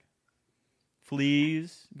back.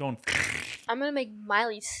 Fleas going. I'm gonna make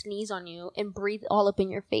Miley sneeze on you and breathe all up in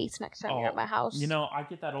your face next time you're at my house. You know, I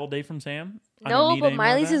get that all day from Sam. No, but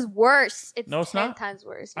Miley's is worse. It's no, it's 10 not. times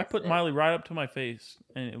worse. I put Miley right up to my face,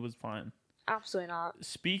 and it was fine. Absolutely not.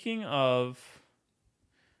 Speaking of,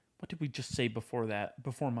 what did we just say before that?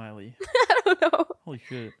 Before Miley? I don't know. Holy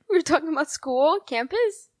shit. We were talking about school,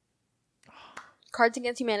 campus, Cards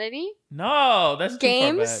Against Humanity. No, that's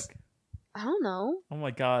games. Too far back. I don't know. Oh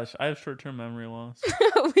my gosh, I have short-term memory loss.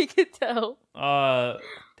 We could tell.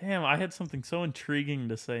 Damn, I had something so intriguing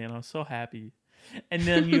to say, and I was so happy. And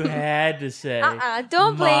then you had to say,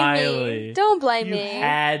 don't blame Miley. me. Don't blame me. You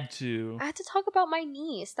had to. I had to talk about my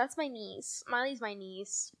niece. That's my niece. Miley's my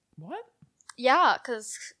niece. What? Yeah,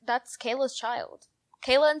 because that's Kayla's child.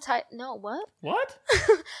 Kayla and no, what? What?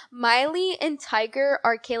 Miley and Tiger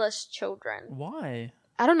are Kayla's children. Why?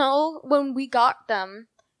 I don't know. When we got them,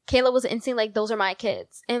 Kayla was instantly like, "Those are my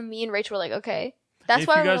kids," and me and Rachel were like, "Okay." That's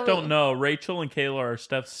why. If you guys don't know, Rachel and Kayla are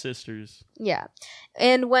Steph's sisters. Yeah,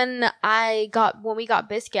 and when we got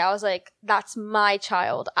Biscuit, I was like, "That's my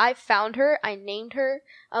child." I found her. I named her.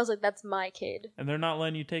 I was like, "That's my kid." And they're not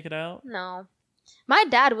letting you take it out? No. My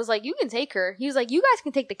dad was like, "You can take her." He was like, "You guys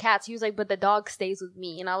can take the cats." He was like, "But the dog stays with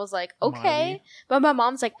me." And I was like, "Okay." Miley. But my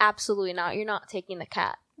mom's like, "Absolutely not. You're not taking the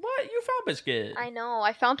cat." What? You found Biscuit? I know.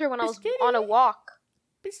 I found her when Biscuity. I was on a walk.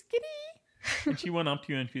 Biscuity. And she went up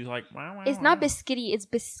to you and she was like, wow, wow, It's wow. not Biscuity. It's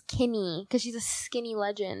Biskinny because she's a skinny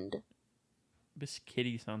legend.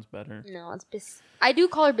 Biscuity sounds better. No, it's I do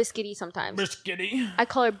call her Biscuity sometimes. Biscuity. I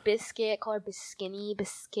call her Biscuit. I call her Biskinny,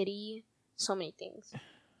 Biscuity. So many things.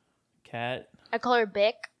 Cat. I call her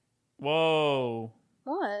Bick. Whoa.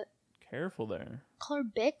 What? Careful there. I call her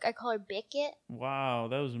Bick. I call her Bicket. Wow,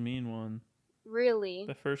 that was a mean one. Really?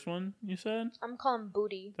 The first one you said? I'm calling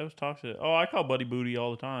Booty. That was talk shit. Oh, I call Buddy Booty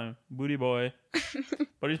all the time. Booty boy.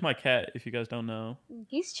 Buddy's my cat, if you guys don't know.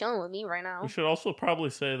 He's chilling with me right now. We should also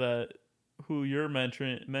probably say that who you're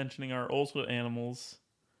mentioning are also animals.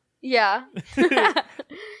 Yeah.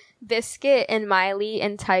 Biscuit and Miley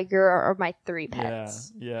and Tiger are my 3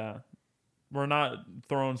 pets. Yeah. We're not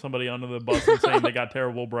throwing somebody under the bus and saying they got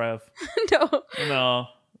terrible breath. No,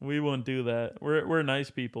 we wouldn't do that. We're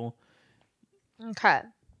nice people. Okay.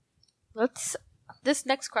 This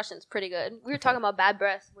next question is pretty good. We were talking about bad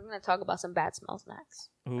breath. We're going to talk about some bad smells next.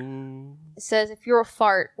 Ooh. It says, if you're a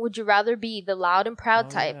fart, would you rather be the loud and proud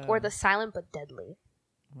type or the silent but deadly?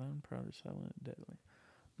 Loud and proud or silent and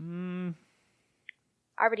deadly?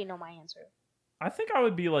 I already know my answer. I think I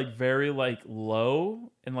would be like very like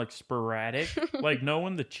low and like sporadic. Like know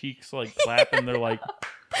when the cheeks like clap and they're like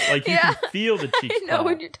you can feel the cheeks I know clap.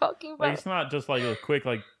 what you're talking about. Like it's not just like a quick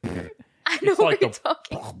like I know what you're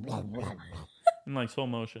talking in like slow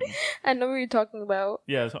motion. I know what you're talking about.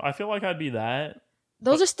 Yeah, so I feel like I'd be that.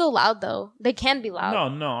 Those are still loud though. They can be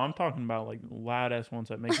loud. No, I'm talking about like loud ass ones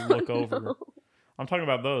that make you look over. I'm talking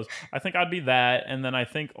about those. I think I'd be that, and then I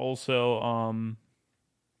think also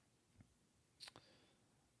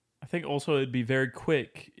think also it'd be very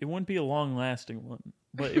quick. It wouldn't be a long-lasting one,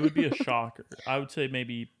 but it would be a shocker. I would say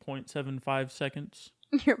maybe 0.75 seconds.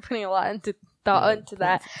 You're putting a lot into thought into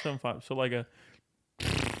that. 0.75. So like a,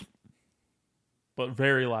 but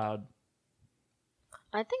very loud.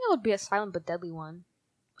 I think it would be a silent but deadly one.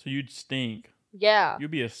 So you'd stink. Yeah.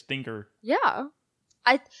 You'd be a stinker. Yeah.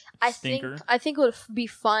 I think it would be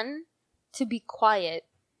fun to be quiet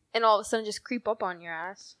and all of a sudden just creep up on your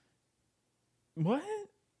ass. What?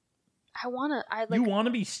 You want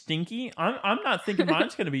to be stinky? I'm not thinking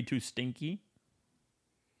mine's going to be too stinky.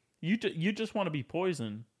 You just want to be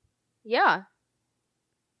poison. Yeah.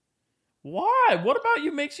 Why? What about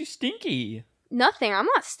you makes you stinky? Nothing. I'm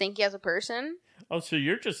not stinky as a person. Oh, so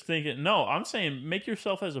you're just thinking... No, I'm saying make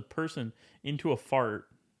yourself as a person into a fart.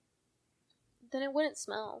 Then it wouldn't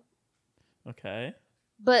smell. Okay.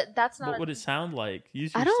 But that's not... What would it sound like?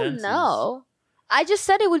 Use your senses. I don't know. I just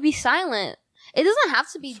said it would be silent. It doesn't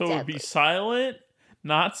have to be deadly. So it would be silent,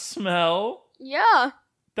 not smell. Yeah.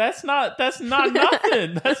 That's not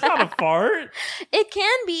nothing. That's not a fart. It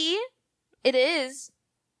can be. It is.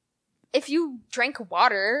 If you drank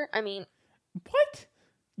water, I mean... What?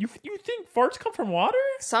 You think farts come from water?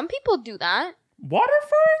 Some people do that. Water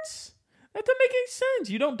farts? That doesn't make any sense.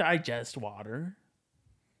 You don't digest water.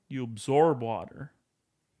 You absorb water.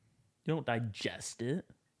 You don't digest it.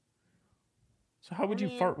 So how would you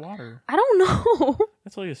fart water? I don't know.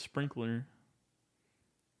 That's like a sprinkler.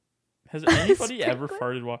 Has anybody ever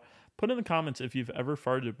farted water? Put in the comments if you've ever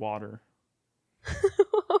farted water.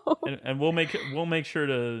 and we'll make sure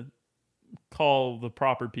to call the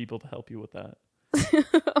proper people to help you with that.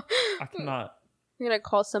 I cannot. You're gonna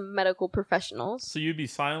call some medical professionals. So you'd be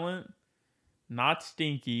silent, not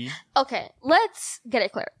stinky. Okay, let's get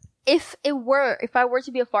it clear. If I were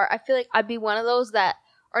to be a fart, I feel like I'd be one of those that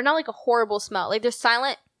are not like a horrible smell. Like they're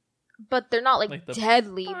silent, but they're not like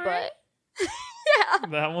deadly. But yeah,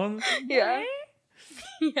 that one. Yeah,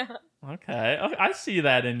 yeah. Okay, I see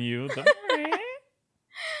that in you.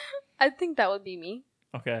 I think that would be me.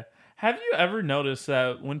 Okay. Have you ever noticed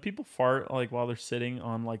that when people fart, like while they're sitting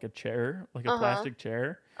on like a chair, like a plastic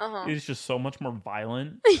chair, it's just so much more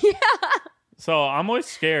violent? Yeah. So I'm always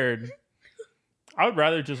scared. I would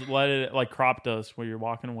rather just let it like crop dust when you're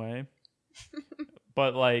walking away.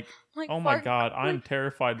 But like oh my god, I'm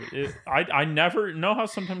terrified. I never know how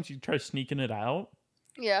sometimes you try sneaking it out.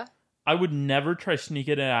 Yeah. I would never try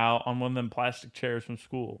sneaking it out on one of them plastic chairs from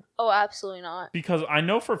school. Oh, absolutely not. Because I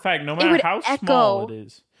know for a fact, no matter how small it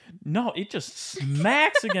is. No, it just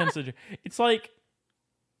smacks against the... It's like,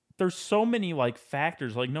 there's so many, like,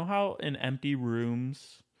 factors. Like, know how in empty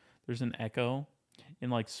rooms, there's an echo? In,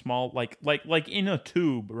 like, small... Like in a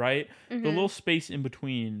tube, right? Mm-hmm. The little space in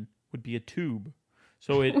between would be a tube.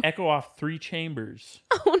 So it'd echo off 3 chambers.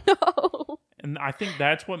 Oh, no. And I think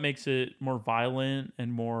that's what makes it more violent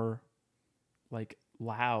and more, like,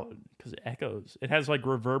 loud. Because it echoes. It has, like,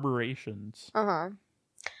 reverberations. Uh-huh.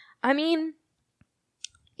 I mean...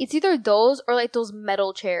 It's either those or like those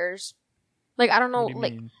metal chairs. Like I don't know,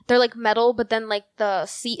 like they're like metal, but then like the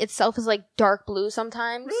seat itself is like dark blue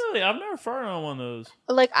sometimes. Really, I've never farted on one of those.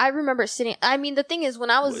 Like I remember sitting. I mean, the thing is, when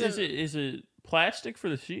I was is it plastic for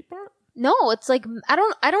the seat part? No, it's like I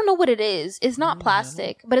don't know what it is. It's not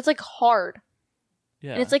plastic, but it's like hard.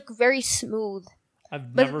 Yeah, and it's like very smooth.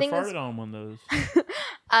 I've never farted on one of those.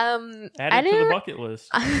 Add it to the bucket list.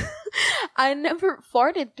 I never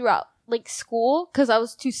farted throughout like school because I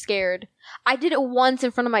was too scared. I did it once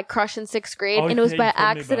in front of my crush in 6th grade, and it was by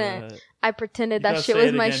accident. I pretended that shit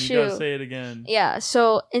was my shoe. You gotta say it again. Yeah,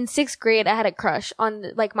 so in 6th grade, I had a crush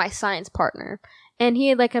on like my science partner, and he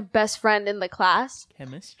had like a best friend in the class.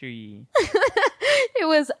 Chemistry. It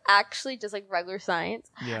was actually just like regular science.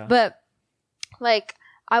 Yeah. But like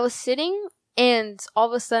I was sitting, and all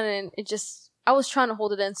of a sudden I was trying to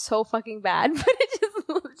hold it in so fucking bad, but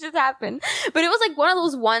it just happened. But it was like one of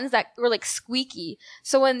those ones that were like squeaky.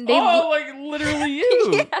 So when they like literally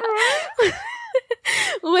you.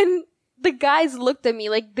 When the guys looked at me,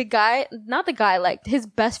 like like his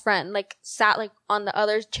best friend, like sat like on the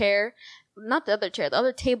other chair, not the other chair, the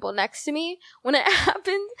other table next to me. When it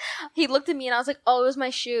happened, he looked at me and I was like, "Oh, it was my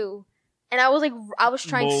shoe." And I was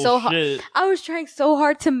trying so hard. I was trying so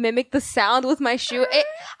hard to mimic the sound with my shoe.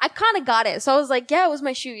 I kind of got it. So I was like, yeah, it was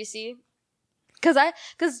my shoe, you see? Cause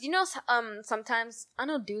you know, sometimes, I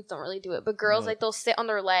know dudes don't really do it, but girls, like, they'll sit on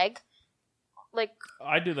their leg. Like.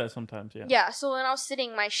 I do that sometimes, yeah. Yeah, so when I was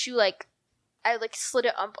sitting, my shoe, like, I, like, slid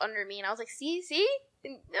it up under me, and I was like, see?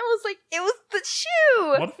 And it was like, it was the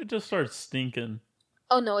shoe! What if it just starts stinking?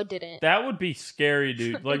 Oh, no, it didn't. That would be scary,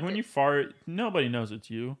 dude. Like, when you fart, nobody knows it's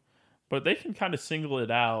you. But they can kind of single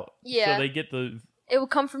it out. Yeah. So they get the It would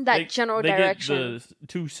come from that general direction. They get the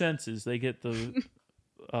 2 senses. They get the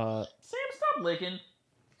Sam, stop licking.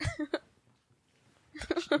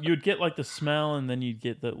 You'd get like the smell, and then you'd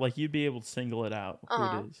get the you'd be able to single it out who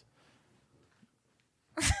it is.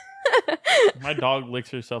 My dog licks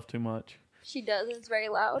herself too much. She does. It's very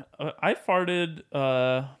loud. I farted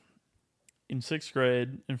in 6th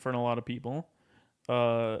grade in front of a lot of people.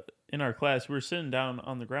 In our class, we were sitting down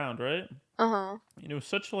on the ground, right? And it was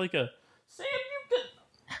such like a Sam,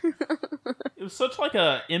 you did. It was such like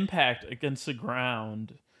a impact against the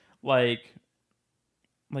ground, like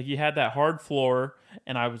you had that hard floor,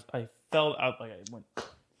 and I felt out I went,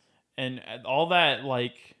 and all that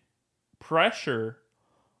pressure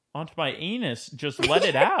onto my anus just let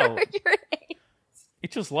it out.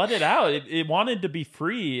 It just let it out. It wanted to be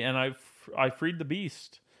free, and I freed the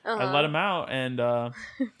beast. I let him out, and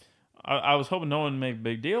I was hoping no one would make a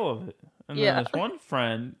big deal of it. And then this one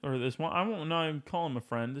friend, or this one, I won't even call him a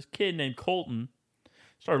friend, this kid named Colton,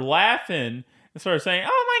 started laughing and started saying,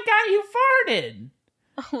 "Oh my God, you farted!"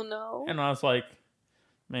 Oh no. And I was like,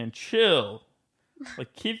 man, chill.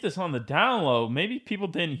 Keep this on the down low. Maybe people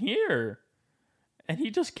didn't hear. And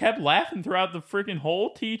he just kept laughing throughout the freaking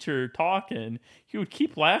whole teacher talking. He would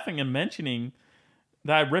keep laughing and mentioning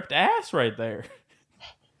that I ripped ass right there.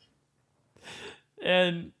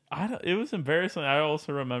 And it was embarrassing. I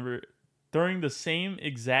also remember during the same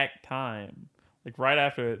exact time, right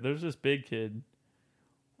after it, there's this big kid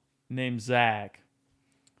named Zach.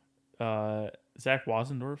 Zach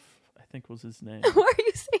Wasendorf, I think was his name. Why are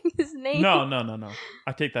you saying his name? No.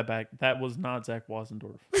 I take that back. That was not Zach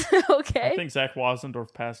Wasendorf. Okay. I think Zach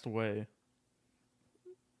Wasendorf passed away.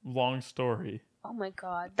 Long story. Oh my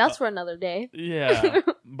God. That's for another day. Yeah.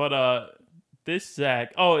 But this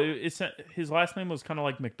Zach, it's his last name was kind of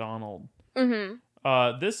like McDonald.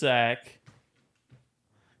 This Zach,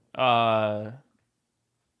 I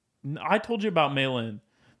told you about Maylin.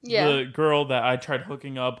 Yeah. The girl that I tried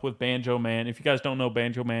hooking up with Banjo Man. If you guys don't know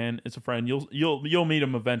Banjo Man, it's a friend. You'll meet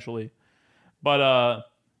him eventually. But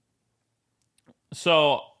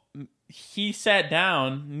so he sat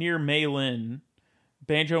down near Maylin.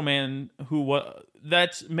 Banjo Man,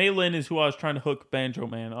 Maylin is who I was trying to hook Banjo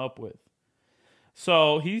Man up with.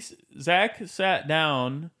 So Zach sat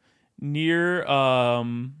down near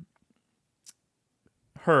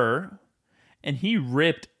her, and he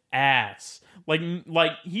ripped ass.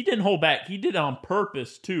 He didn't hold back. He did it on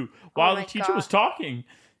purpose too. While the teacher was talking,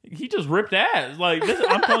 he just ripped ass.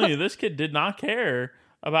 I'm telling you, this kid did not care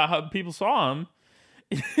about how people saw him.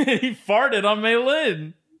 He farted on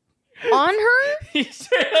Maylin. On her? He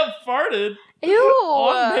straight up farted. Ew.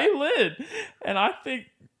 On Maylin. And I think,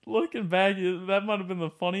 looking back, that might have been the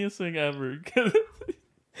funniest thing ever.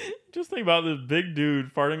 Just think about this big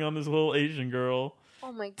dude farting on this little Asian girl.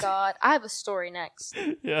 Oh my God. I have a story next.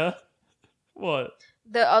 Yeah? What?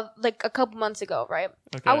 A couple months ago, right?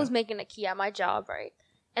 Okay. I was making a key at my job, right?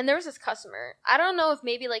 And there was this customer. I don't know if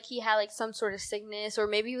maybe he had some sort of sickness, or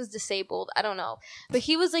maybe he was disabled. I don't know. But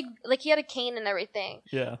he was he had a cane and everything.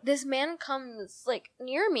 Yeah. This man comes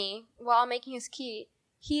near me while I'm making his key.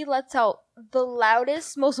 He lets out the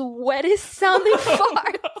loudest, most wettest sounding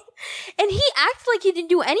fart. And he acts like he didn't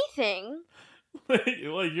do anything.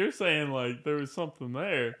 You're saying there was something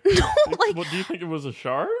there. No, What do you think it was a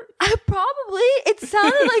shark? Probably. It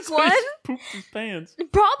sounded like So one. he pooped his pants.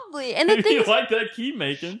 Probably. And the thing You like that key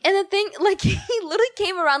making. And the thing, he literally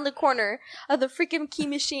came around the corner of the freaking key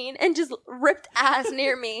machine and just ripped ass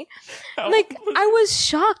near me. I was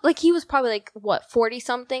shocked. He was probably 40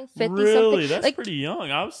 something, 50 something. Really? That's pretty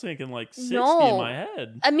young. I was thinking 60 in my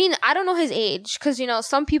head. I mean, I don't know his age, because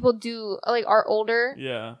some people do are older.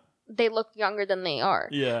 Yeah. They look younger than they are.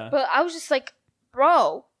 Yeah. But I was just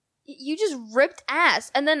bro, you just ripped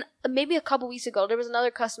ass. And then maybe a couple weeks ago, there was another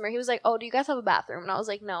customer. He was like, "Oh, do you guys have a bathroom?" And I was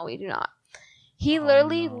like, "No, we do not." He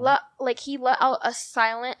literally let out a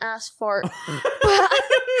silent ass fart. But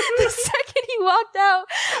the second he walked out,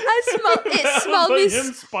 it smelled me.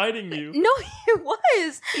 Him spiting you. No, it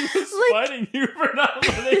was. He was spiting you for not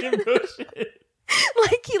letting him go shit.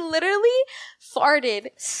 He literally farted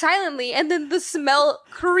silently, and then the smell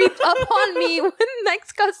creeped up on me with the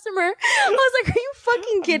next customer. I was like, "Are you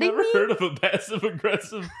fucking kidding me?" I've never heard of a passive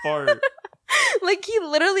aggressive fart. He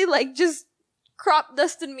literally just crop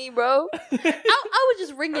dusted me, bro. I was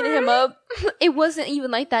just ringing him up. It wasn't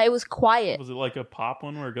even like that. It was quiet. Was it like a pop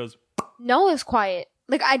one where it goes? No, it was quiet.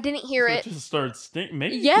 I didn't hear it. It just started stinking.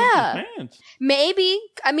 Maybe he yeah. pooped his pants. Maybe.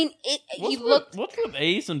 I mean, he looked. What's with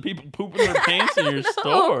Ace and people pooping their pants in your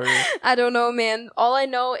store? I don't know, man. All I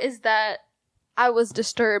know is that I was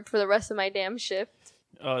disturbed for the rest of my damn shift.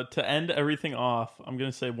 To end everything off, I'm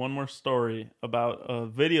gonna say one more story about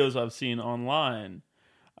videos I've seen online.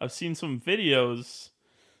 I've seen some videos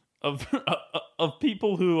of of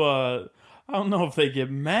people who I don't know if they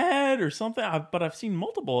get mad or something, but I've seen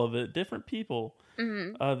multiple of it. Different people.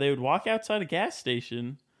 Mm-hmm. They would walk outside a gas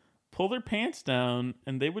station, pull their pants down,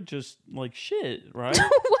 and they would just like shit, right?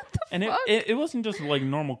 What the And fuck? it wasn't just like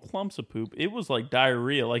normal clumps of poop. It was like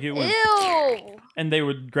diarrhea. Like it went. Ew. And they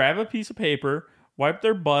would grab a piece of paper, wipe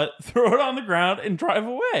their butt, throw it on the ground, and drive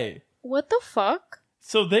away. What the fuck?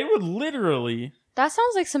 So they would literally. That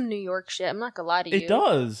sounds like some New York shit. I'm not gonna lie to you. It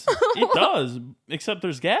does. It does. Except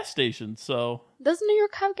there's gas stations, so. Does New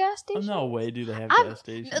York have gas stations? No way do they have gas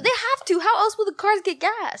stations. They have to. How else will the cars get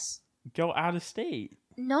gas? Go out of state.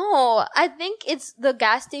 No, I think it's the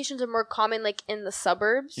gas stations are more common like in the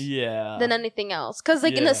suburbs than anything else. Because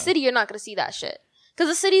like in the city, you're not gonna see that shit. Because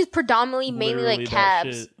the city is predominantly mainly Literally like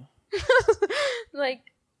cabs. Like,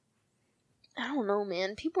 I don't know,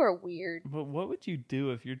 man. People are weird. But what would you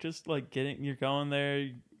do if you're just like you're going there,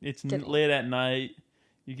 it's Didn't. late at night,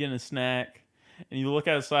 you're getting a snack, and you look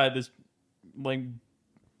outside this, like,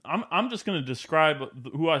 I'm just going to describe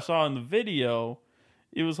who I saw in the video.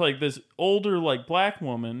 It was like this older, like, black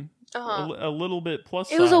woman, a little bit plus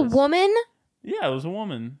size. It was a woman? Yeah, it was a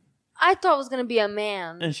woman. I thought it was going to be a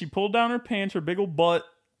man. And she pulled down her pants, her big old butt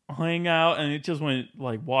hung out, and it just went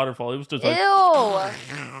like waterfall. It was just like...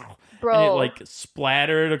 Ew! Bro. And it like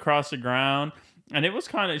splattered across the ground. And it was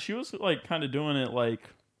she was like kind of doing it like...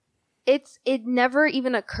 It never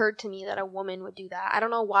even occurred to me that a woman would do that. I don't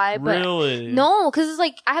know why, but... Really? No, because it's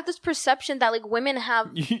like, I have this perception that like women have...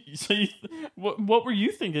 What were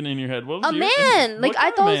you thinking in your head? What was a man! Like, I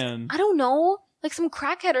thought... Man? I don't know. Like some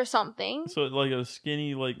crackhead or something. So like a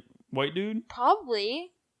skinny like white dude?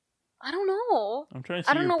 Probably. I don't know. I'm trying to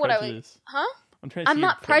see prejudice. Huh? I'm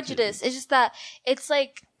not prejudiced. It's just that it's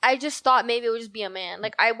like I just thought maybe it would just be a man.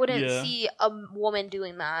 Like I wouldn't see a woman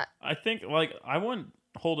doing that. I think like I wouldn't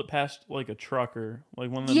hold it past like a trucker, like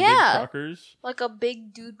one of them big truckers, like a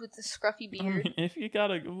big dude with a scruffy beard. I mean, if you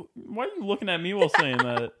gotta, why are you looking at me while saying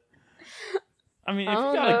that? I mean, if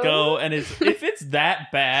you gotta go and if it's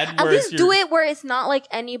that bad, at least do it where it's not like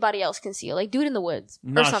anybody else can see you. Like do it in the woods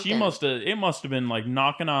or something. It must have been like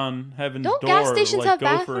knocking on heaven's door. Don't gas stations like have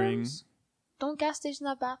bathrooms? Don't gas stations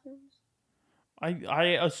have bathrooms?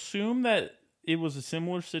 I assume that it was a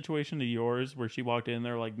similar situation to yours where she walked in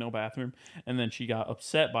there like no bathroom and then she got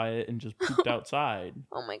upset by it and just pooped outside.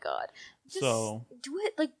 Oh my god. Just so do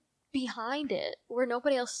it like behind it where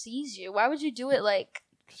nobody else sees you. Why would you do it like...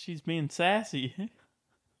 Because she's being sassy.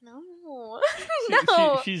 No.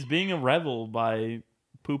 No. She's being a rebel by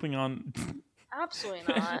pooping on... Absolutely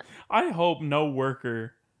not. I hope no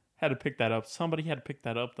worker had to pick that up. Somebody had to pick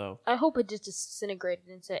that up, though. I hope it just disintegrated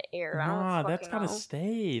into air. Nah, that's gotta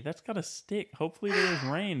stay. That's gotta stick. Hopefully there was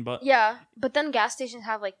rain, but... Yeah, but then gas stations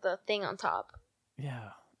have, like, the thing on top.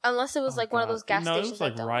 Yeah. Unless it was, one of those gas stations. No, it was,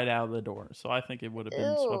 like, right out of the door. So I think it would have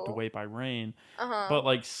been swept away by rain. Uh-huh. But,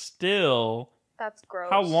 like, still... That's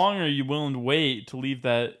gross. How long are you willing to wait to leave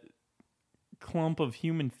that clump of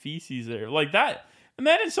human feces there? Like, that...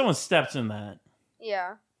 Imagine someone steps in that.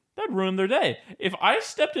 Yeah. That'd ruin their day. If I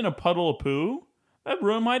stepped in a puddle of poo, that'd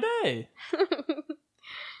ruin my day.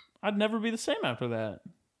 I'd never be the same after that.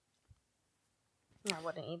 I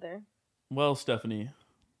wouldn't either. Well, Stephanie,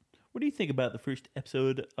 what do you think about the first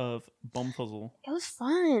episode of Bumfuzzle? It was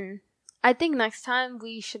fun. I think next time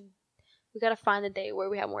we gotta find a day where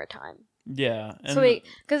we have more time. Yeah. So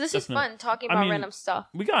because this is fun talking about random stuff.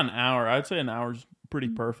 We got an hour. I'd say an hour's pretty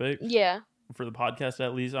perfect. Yeah. For the podcast,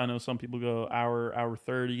 at least. I know some people go hour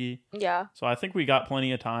 30. Yeah. So I think we got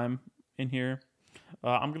plenty of time in here.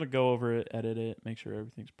 I'm gonna go over it, edit it, make sure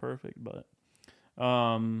everything's perfect. But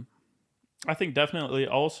I think definitely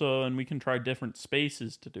also, and we can try different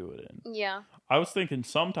spaces to do it in. Yeah. I was thinking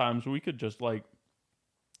sometimes we could just like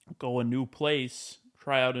go a new place,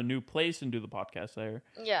 try out a new place, and do the podcast there.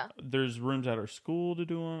 Yeah. There's rooms at our school to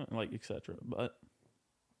do them, like etc. But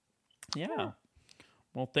yeah.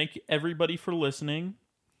 Well, thank you everybody for listening.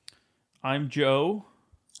 I'm Joe.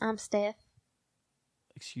 I'm Steph.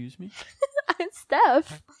 Excuse me? I'm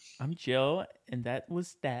Steph. I'm Joe, and that was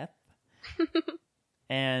Steph.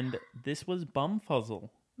 And this was Bumfuzzle.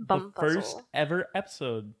 The first ever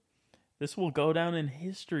episode. This will go down in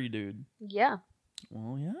history, dude. Yeah.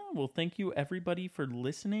 Well, yeah. Well, thank you everybody for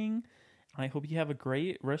listening. I hope you have a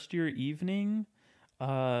great rest of your evening.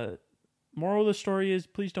 Moral of the story is,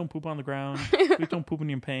 please don't poop on the ground. Please don't poop in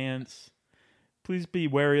your pants. Please be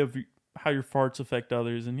wary of how your farts affect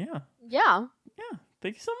others. And yeah. Yeah. Yeah.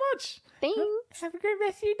 Thank you so much. Thanks. Have a great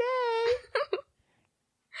rest of your day.